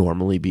wouldn't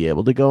normally be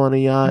able to go on a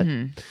yacht.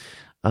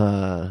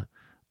 Mm-hmm.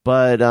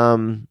 But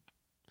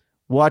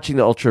watching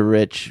the ultra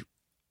rich,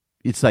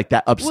 it's like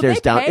that upstairs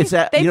down. It's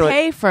that they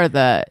pay for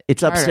the.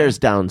 It's charter. Upstairs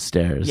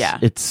downstairs. Yeah.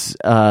 It's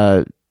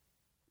what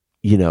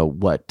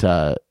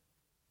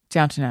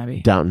Downton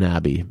Abbey. Downton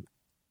Abbey.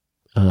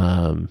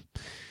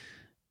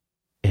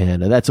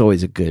 And that's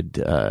always a good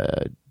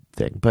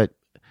thing, but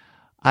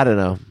I don't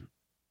know.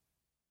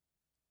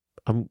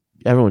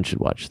 Everyone should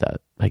watch that,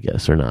 I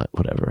guess, or not,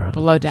 whatever.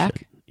 Below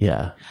Deck?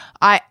 Yeah.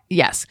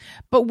 Yes.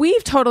 But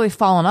we've totally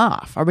fallen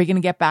off. Are we going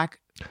to get back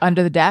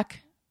under the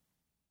deck?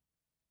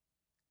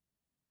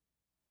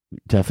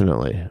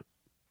 Definitely.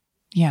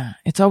 Yeah.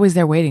 It's always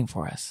there waiting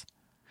for us.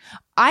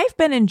 I've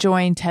been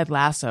enjoying Ted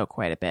Lasso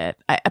quite a bit.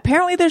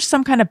 Apparently there's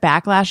some kind of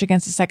backlash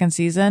against the second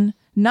season.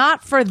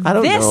 Not for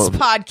this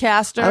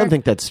podcaster. I don't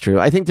think that's true.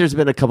 I think there's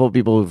been a couple of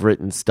people who've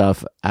written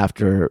stuff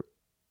after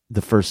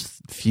the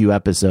first few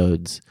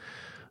episodes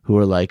who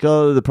are like,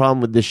 oh, the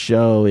problem with this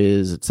show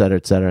is et cetera,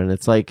 et cetera. And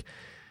it's like,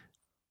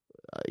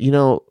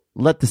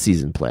 let the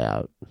season play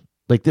out.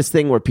 Like this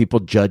thing where people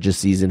judge a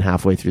season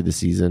halfway through the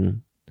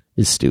season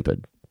is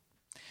stupid.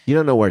 You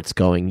don't know where it's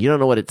going. You don't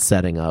know what it's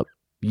setting up.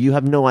 You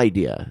have no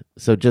idea.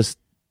 So just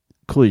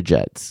cool your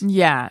jets.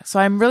 Yeah. So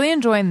I'm really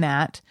enjoying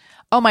that.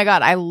 Oh my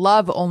God. I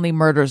love Only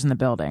Murders in the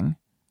Building.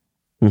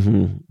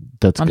 Mm-hmm.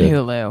 That's on good.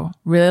 Hulu.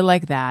 Really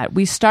like that.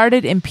 We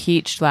started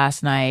Impeached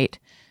last night.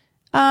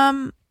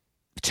 It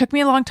took me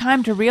a long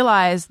time to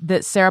realize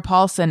that Sarah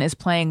Paulson is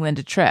playing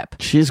Linda Tripp.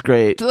 She's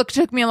great. It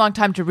took me a long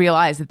time to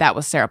realize that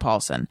was Sarah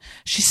Paulson.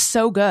 She's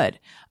so good.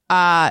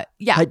 I'm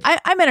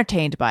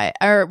entertained by it,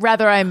 or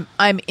rather,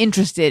 I'm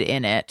interested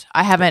in it.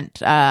 I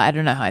haven't. I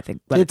don't know how I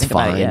think. It's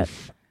fine. About it yet.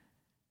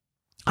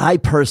 I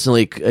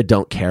personally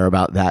don't care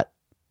about that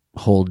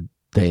whole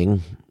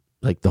thing,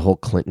 like the whole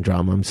Clinton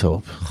drama. I'm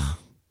so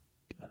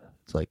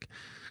it's like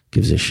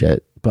gives a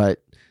shit,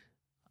 but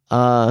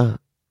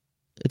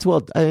it's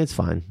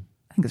fine.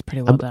 I think it's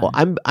pretty well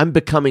done. I'm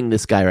becoming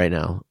this guy right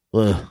now.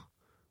 Ugh.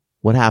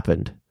 What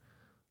happened?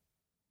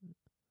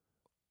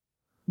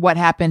 What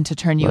happened to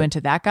turn you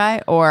into that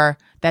guy? Or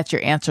that's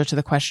your answer to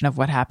the question of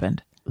what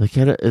happened? Like,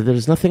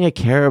 there's nothing I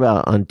care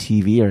about on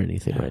TV or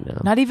anything right now.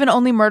 Not even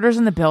Only Murders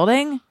in the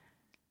Building?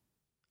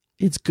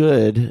 It's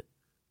good.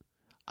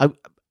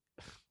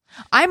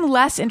 I'm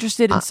less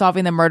interested in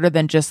solving the murder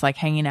than just like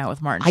hanging out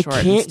with Martin Short. I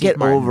and can't Steve get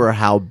Martin. over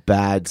how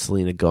bad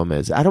Selena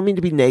Gomez. I don't mean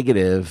to be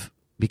negative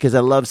because I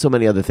love so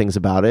many other things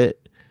about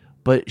it,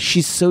 but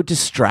she's so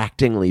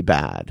distractingly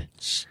bad.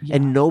 Yeah.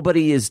 And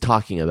nobody is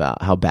talking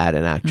about how bad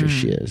an actress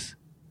she is.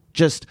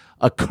 Just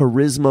a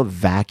charisma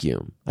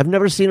vacuum. I've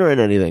never seen her in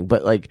anything,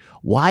 but like,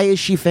 why is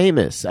she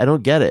famous? I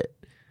don't get it.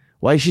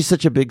 Why is she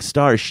such a big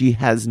star? She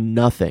has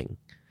nothing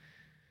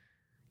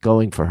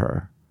going for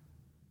her.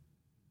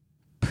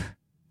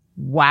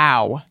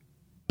 Wow.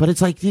 But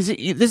it's like, this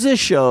is a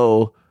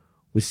show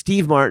with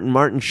Steve Martin,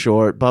 Martin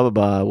Short, blah, blah,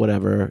 blah,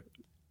 whatever.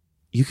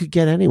 You could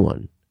get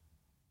anyone.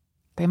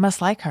 They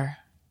must like her.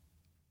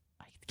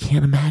 I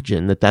can't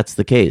imagine that that's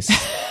the case.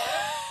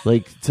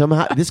 Like,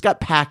 somehow, this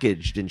got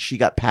packaged and she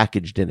got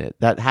packaged in it.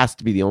 That has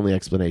to be the only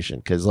explanation.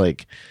 Because,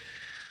 like,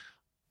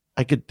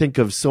 I could think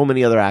of so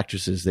many other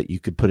actresses that you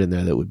could put in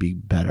there that would be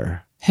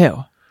better.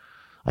 Who?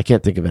 I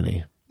can't think of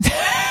any.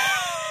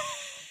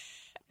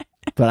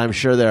 But I'm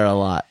sure there are a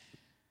lot.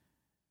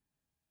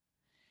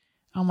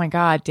 Oh my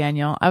God,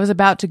 Daniel. I was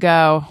about to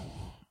go,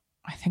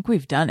 I think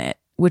we've done it,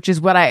 which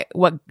is I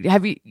don't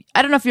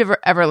know if you've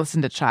ever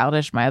listened to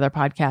Childish, my other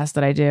podcast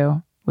that I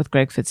do with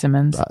Greg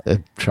Fitzsimmons.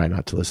 I try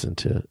not to listen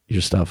to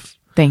your stuff.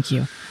 Thank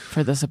you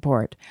for the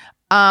support.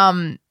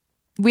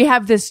 We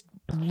have this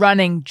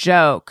running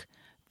joke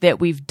that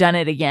we've done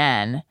it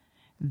again,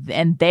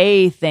 and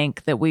they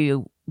think that we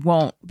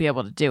won't be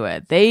able to do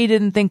it. They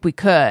didn't think we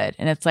could.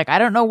 And it's like, I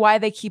don't know why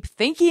they keep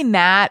thinking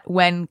that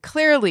when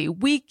clearly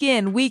week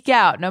in, week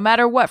out, no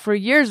matter what, for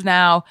years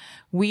now,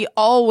 we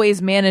always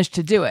manage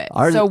to do it.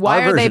 So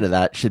why our are they version of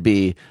that should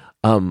be,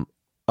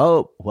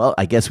 oh, well,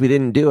 I guess we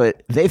didn't do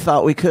it. They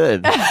thought we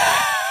could.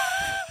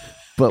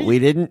 But we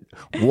didn't.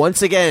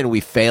 Once again, we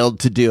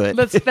failed to do it.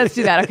 Let's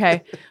do that.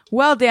 Okay.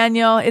 Well,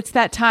 Daniel, it's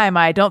that time.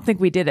 I don't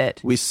think we did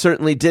it. We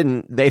certainly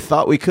didn't. They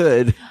thought we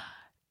could.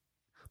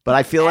 But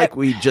I feel like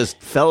we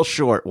just fell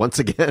short once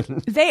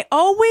again. They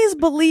always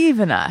believe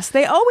in us.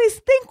 They always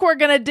think we're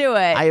going to do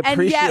it.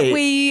 And yet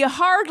we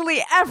hardly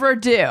ever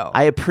do.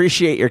 I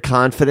appreciate your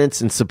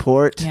confidence and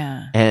support.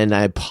 Yeah. And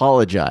I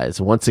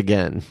apologize once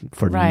again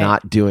for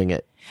not doing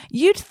it.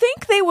 You'd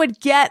think they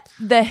would get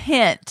the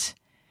hint.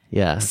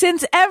 Yeah.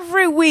 Since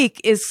every week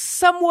is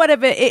somewhat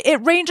of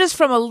it ranges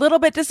from a little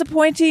bit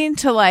disappointing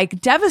to like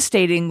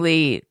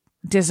devastatingly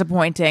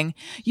disappointing.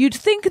 You'd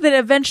think that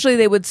eventually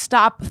they would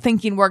stop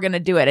thinking we're going to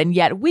do it. And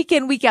yet week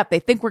in, week out, they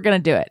think we're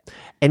going to do it.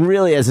 And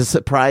really, as a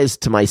surprise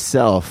to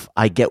myself,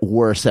 I get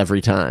worse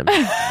every time.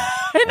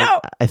 I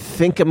know. I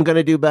think I'm going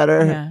to do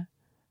better.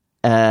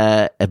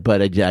 Yeah.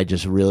 But I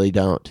just really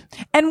don't.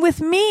 And with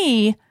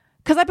me,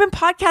 because I've been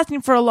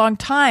podcasting for a long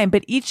time,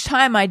 but each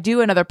time I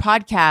do another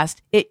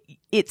podcast,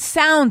 it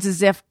sounds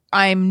as if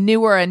I'm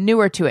newer and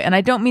newer to it. And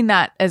I don't mean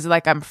that as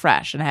like I'm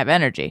fresh and I have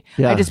energy.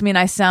 Yeah. I just mean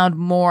I sound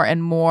more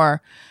and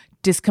more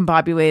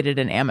discombobulated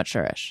and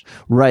amateurish.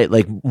 Right.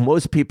 Like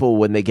most people,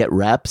 when they get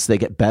reps, they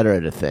get better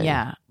at a thing.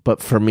 Yeah.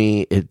 But for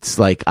me, it's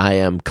like I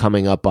am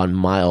coming up on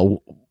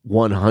mile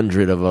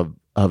 100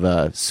 of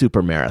a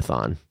super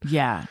marathon.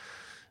 Yeah.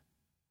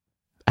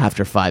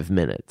 After 5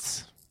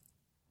 minutes.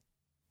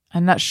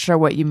 I'm not sure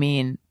what you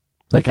mean.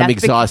 Like I'm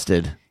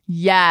exhausted.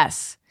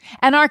 Yes.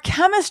 And our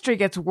chemistry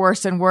gets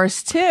worse and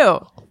worse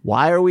too.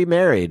 Why are we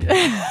married?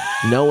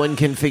 No one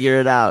can figure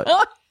it out.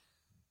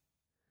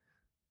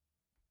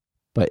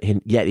 But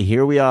yet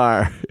here we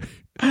are.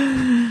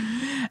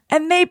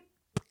 And they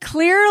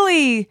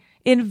clearly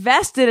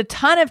invested a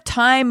ton of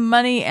time,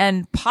 money,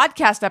 and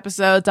podcast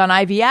episodes on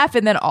IVF,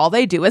 and then all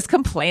they do is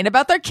complain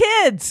about their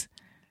kids.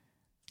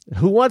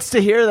 Who wants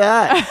to hear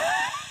that?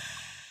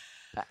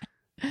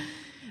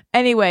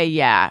 Anyway,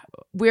 yeah,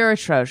 we're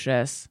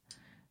atrocious.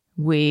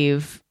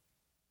 We've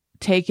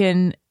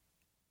taken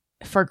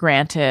for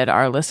granted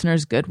our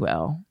listeners'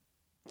 goodwill.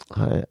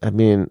 I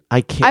mean,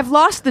 I can't. I've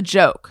lost the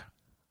joke.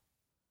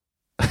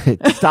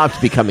 It stopped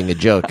becoming a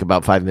joke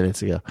about 5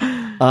 minutes ago.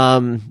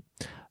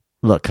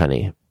 Look,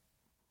 honey,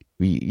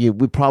 we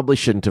probably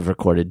shouldn't have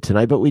recorded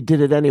tonight, but we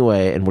did it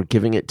anyway, and we're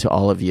giving it to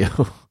all of you.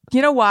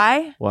 You know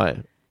why?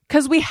 Why?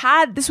 Because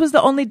this was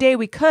the only day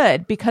we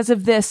could because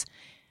of this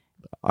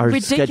our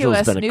ridiculous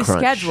schedule's been a new crunch.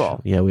 schedule.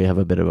 Yeah, we have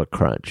a bit of a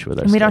crunch with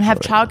our and we don't have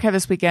right childcare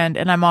this weekend,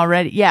 and I'm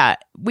already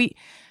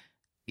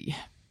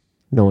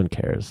no one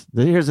cares.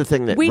 Here's the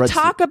thing that we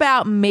talk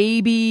about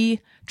maybe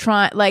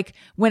trying, like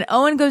when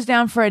Owen goes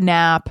down for a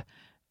nap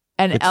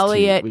and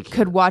Elliot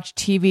could watch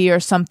TV or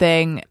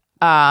something,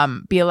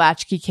 be a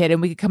latchkey kid,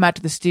 and we could come out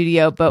to the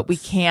studio, but we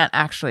can't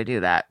actually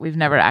do that. We've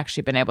never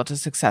actually been able to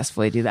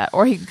successfully do that.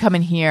 Or he could come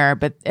in here,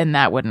 and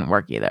that wouldn't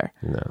work either.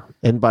 No,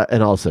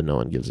 and also no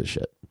one gives a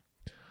shit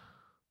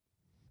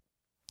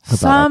about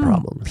Some our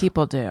problems.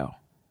 People do.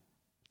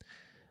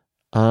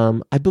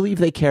 I believe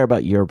they care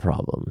about your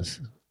problems.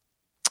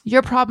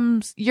 Your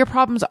problems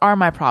are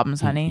my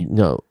problems, honey.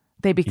 No.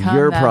 They become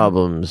your them.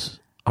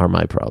 problems are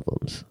my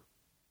problems.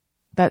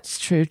 That's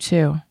true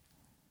too.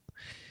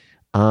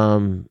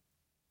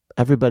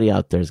 Everybody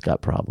out there's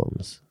got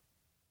problems.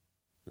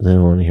 They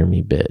don't want to hear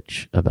me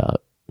bitch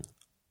about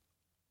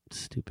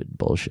Stupid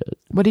bullshit.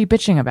 What are you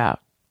bitching about?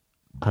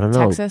 I don't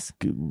know. Texas?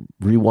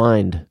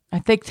 Rewind. I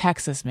think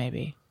Texas,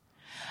 maybe.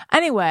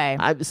 Anyway.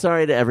 I'm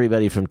sorry to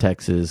everybody from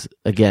Texas.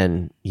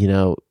 Again,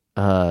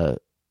 not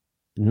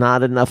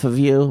enough of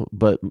you,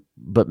 but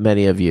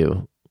many of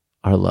you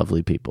are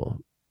lovely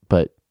people.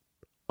 But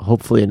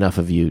hopefully enough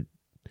of you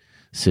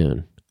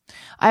soon.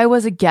 I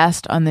was a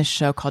guest on this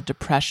show called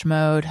Depression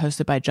Mode,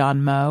 hosted by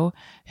John Moe,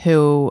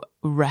 who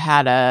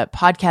had a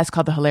podcast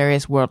called The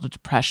Hilarious World of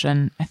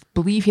Depression. I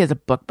believe he has a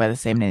book by the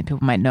same name people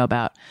might know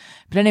about.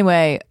 But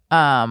anyway,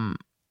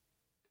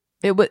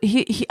 it was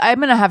I'm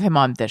going to have him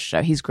on this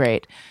show. He's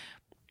great.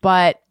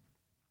 But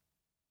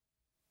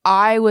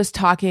I was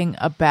talking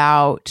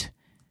about,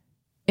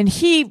 and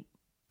he,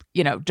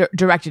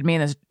 directed me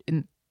and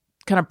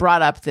kind of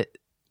brought up that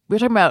we were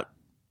talking about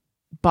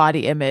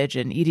body image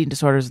and eating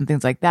disorders and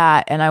things like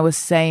that. And I was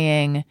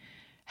saying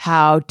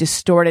how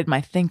distorted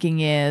my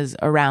thinking is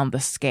around the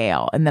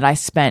scale, and that I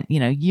spent,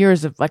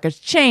 years of, like, it's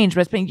changed,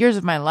 but I spent years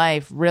of my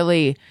life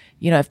really,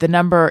 if the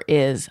number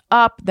is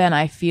up, then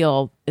I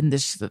feel in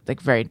this like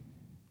very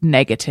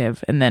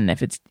negative. And then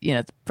if it's,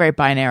 it's very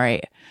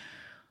binary.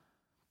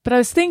 But I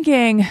was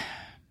thinking,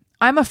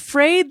 I'm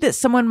afraid that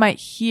someone might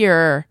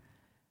hear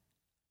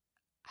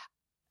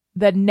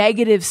the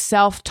negative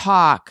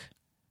self-talk.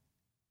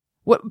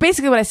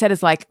 Basically what I said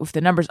is, like, if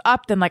the number's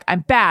up, then, like, I'm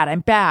bad,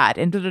 and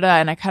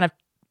and I kind of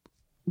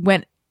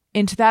went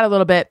into that a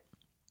little bit.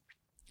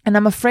 And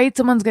I'm afraid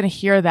someone's going to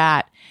hear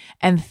that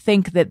and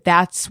think that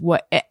that's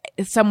what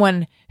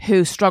someone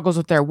who struggles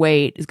with their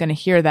weight is going to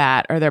hear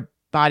that, or their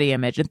body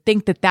image, and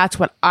think that that's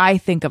what I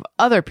think of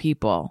other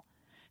people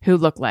who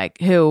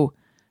who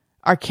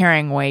are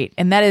carrying weight.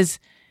 And that is,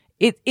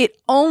 it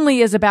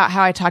only is about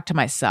how I talk to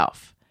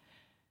myself.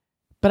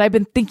 But I've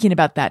been thinking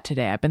about that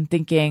today. I've been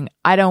thinking,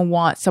 I don't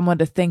want someone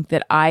to think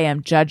that I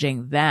am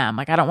judging them.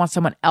 Like, I don't want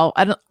someone else.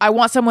 I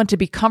want someone to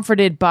be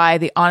comforted by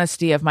the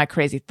honesty of my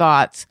crazy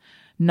thoughts,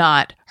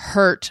 not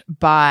hurt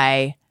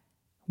by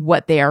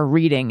what they are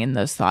reading in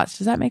those thoughts.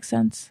 Does that make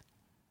sense?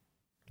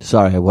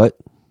 Sorry, what?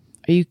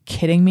 Are you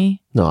kidding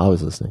me? No, I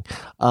was listening.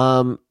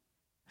 I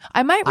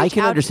might. I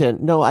can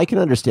understand. No, I can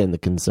understand the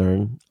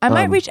concern. I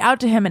might reach out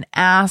to him and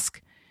ask,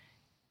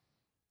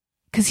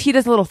 because he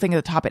does a little thing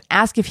at the top, and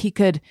ask if he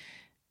could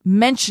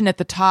mention at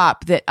the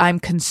top that I'm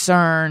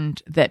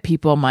concerned that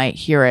people might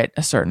hear it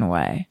a certain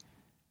way.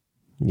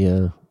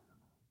 Yeah.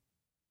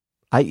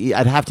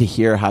 I'd have to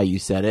hear how you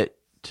said it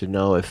to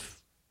know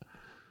if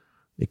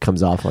it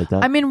comes off like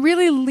that. I mean,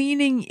 really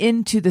leaning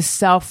into the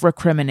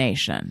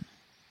self-recrimination,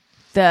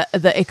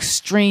 the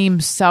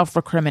extreme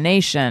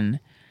self-recrimination.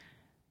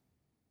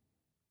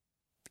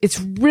 It's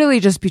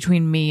really just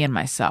between me and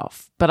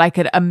myself. But I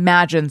could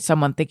imagine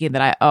someone thinking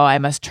that I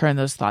must turn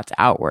those thoughts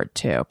outward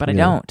too, but I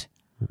don't.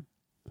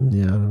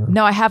 Yeah. I don't know.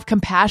 No, I have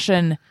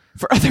compassion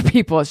for other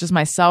people. It's just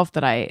myself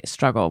that I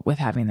struggle with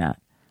having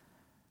that.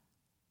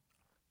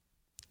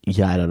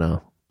 Yeah, I don't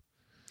know.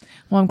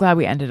 Well, I'm glad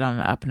we ended on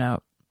an up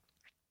note.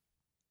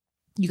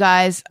 You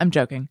guys, I'm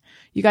joking.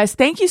 You guys,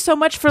 thank you so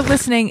much for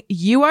listening.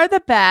 You are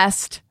the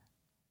best.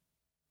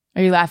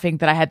 Are you laughing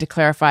that I had to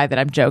clarify that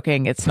I'm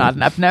joking? It's not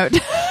an up note.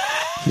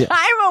 Yeah.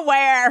 I'm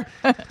aware.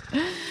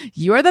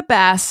 You are the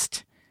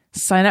best.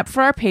 Sign up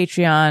for our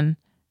Patreon,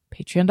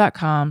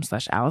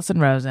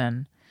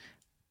 patreon.com/AllisonRosen.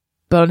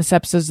 Bonus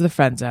episodes of The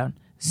Friend Zone.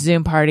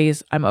 Zoom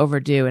parties. I'm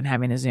overdue in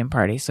having a Zoom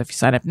party. So if you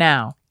sign up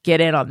now, get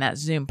in on that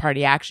Zoom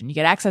party action. You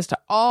get access to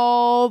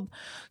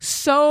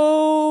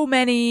so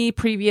many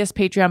previous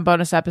Patreon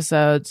bonus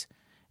episodes.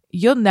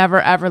 You'll never,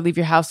 ever leave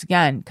your house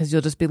again because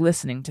you'll just be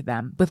listening to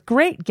them with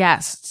great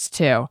guests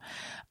too.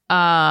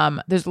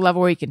 There's a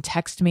level where you can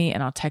text me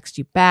and I'll text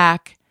you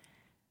back.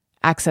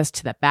 Access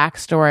to the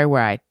backstory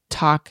where I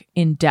talk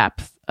in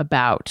depth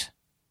about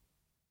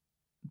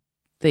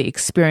the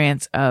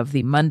experience of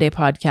the Monday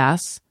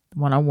podcasts, the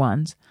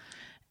one-on-ones.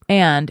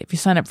 And if you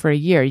sign up for a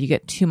year, you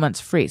get 2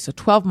 months free. So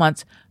 12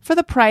 months for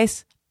the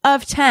price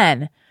of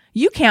 10.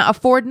 You can't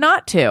afford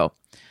not to.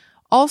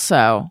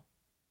 Also,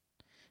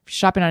 if you're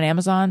shopping on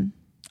Amazon,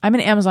 I'm an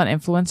Amazon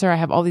influencer. I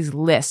have all these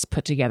lists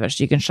put together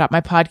so you can shop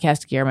my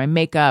podcast gear, my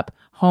makeup,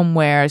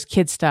 homewares,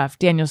 kid stuff,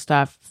 Daniel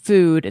stuff,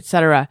 food,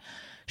 etc.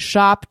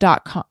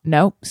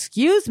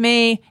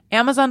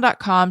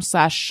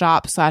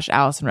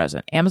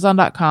 Amazon.com/shop/AllisonRosen.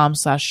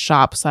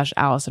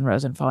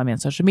 Amazon.com/shop/AllisonRosen. Follow me on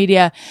social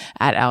media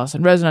at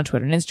Allison Rosen on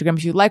Twitter and Instagram.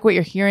 If you like what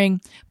you're hearing,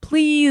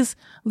 please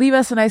leave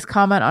us a nice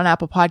comment on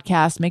Apple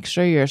Podcasts. Make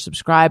sure you're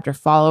subscribed or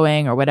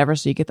following or whatever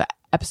so you get the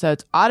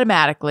episodes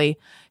automatically.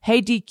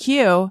 Hey,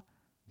 DQ,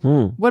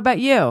 what about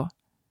you?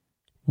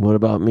 What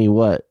about me?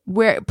 What?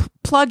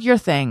 Plug your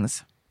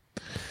things.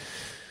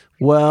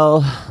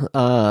 Well,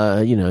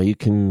 you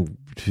can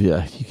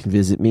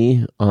visit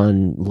me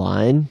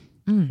online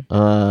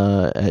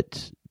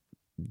at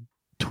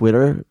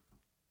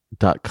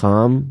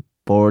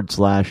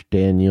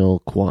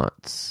twitter.com/Daniel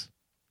Quantz,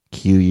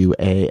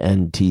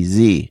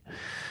 QUANTZ.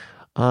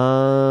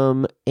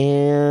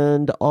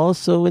 And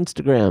also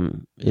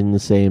Instagram in the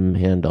same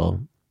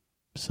handle.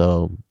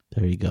 So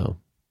there you go.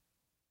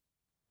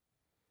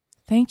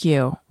 Thank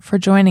you for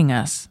joining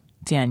us,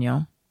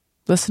 Daniel.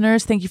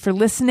 Listeners, thank you for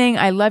listening.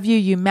 I love you.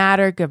 You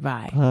matter.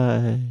 Goodbye.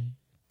 Bye.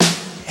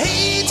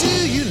 Hey,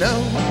 do you know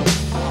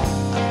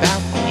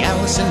about the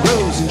Allison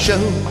Rosen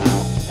show?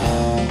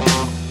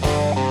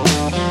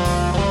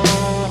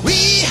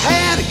 We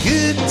had a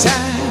good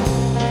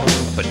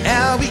time, but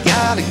now we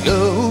gotta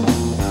go.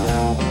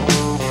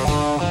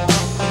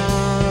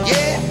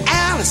 Yeah,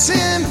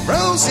 Allison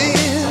Rosen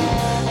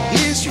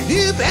is your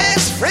new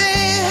best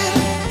friend.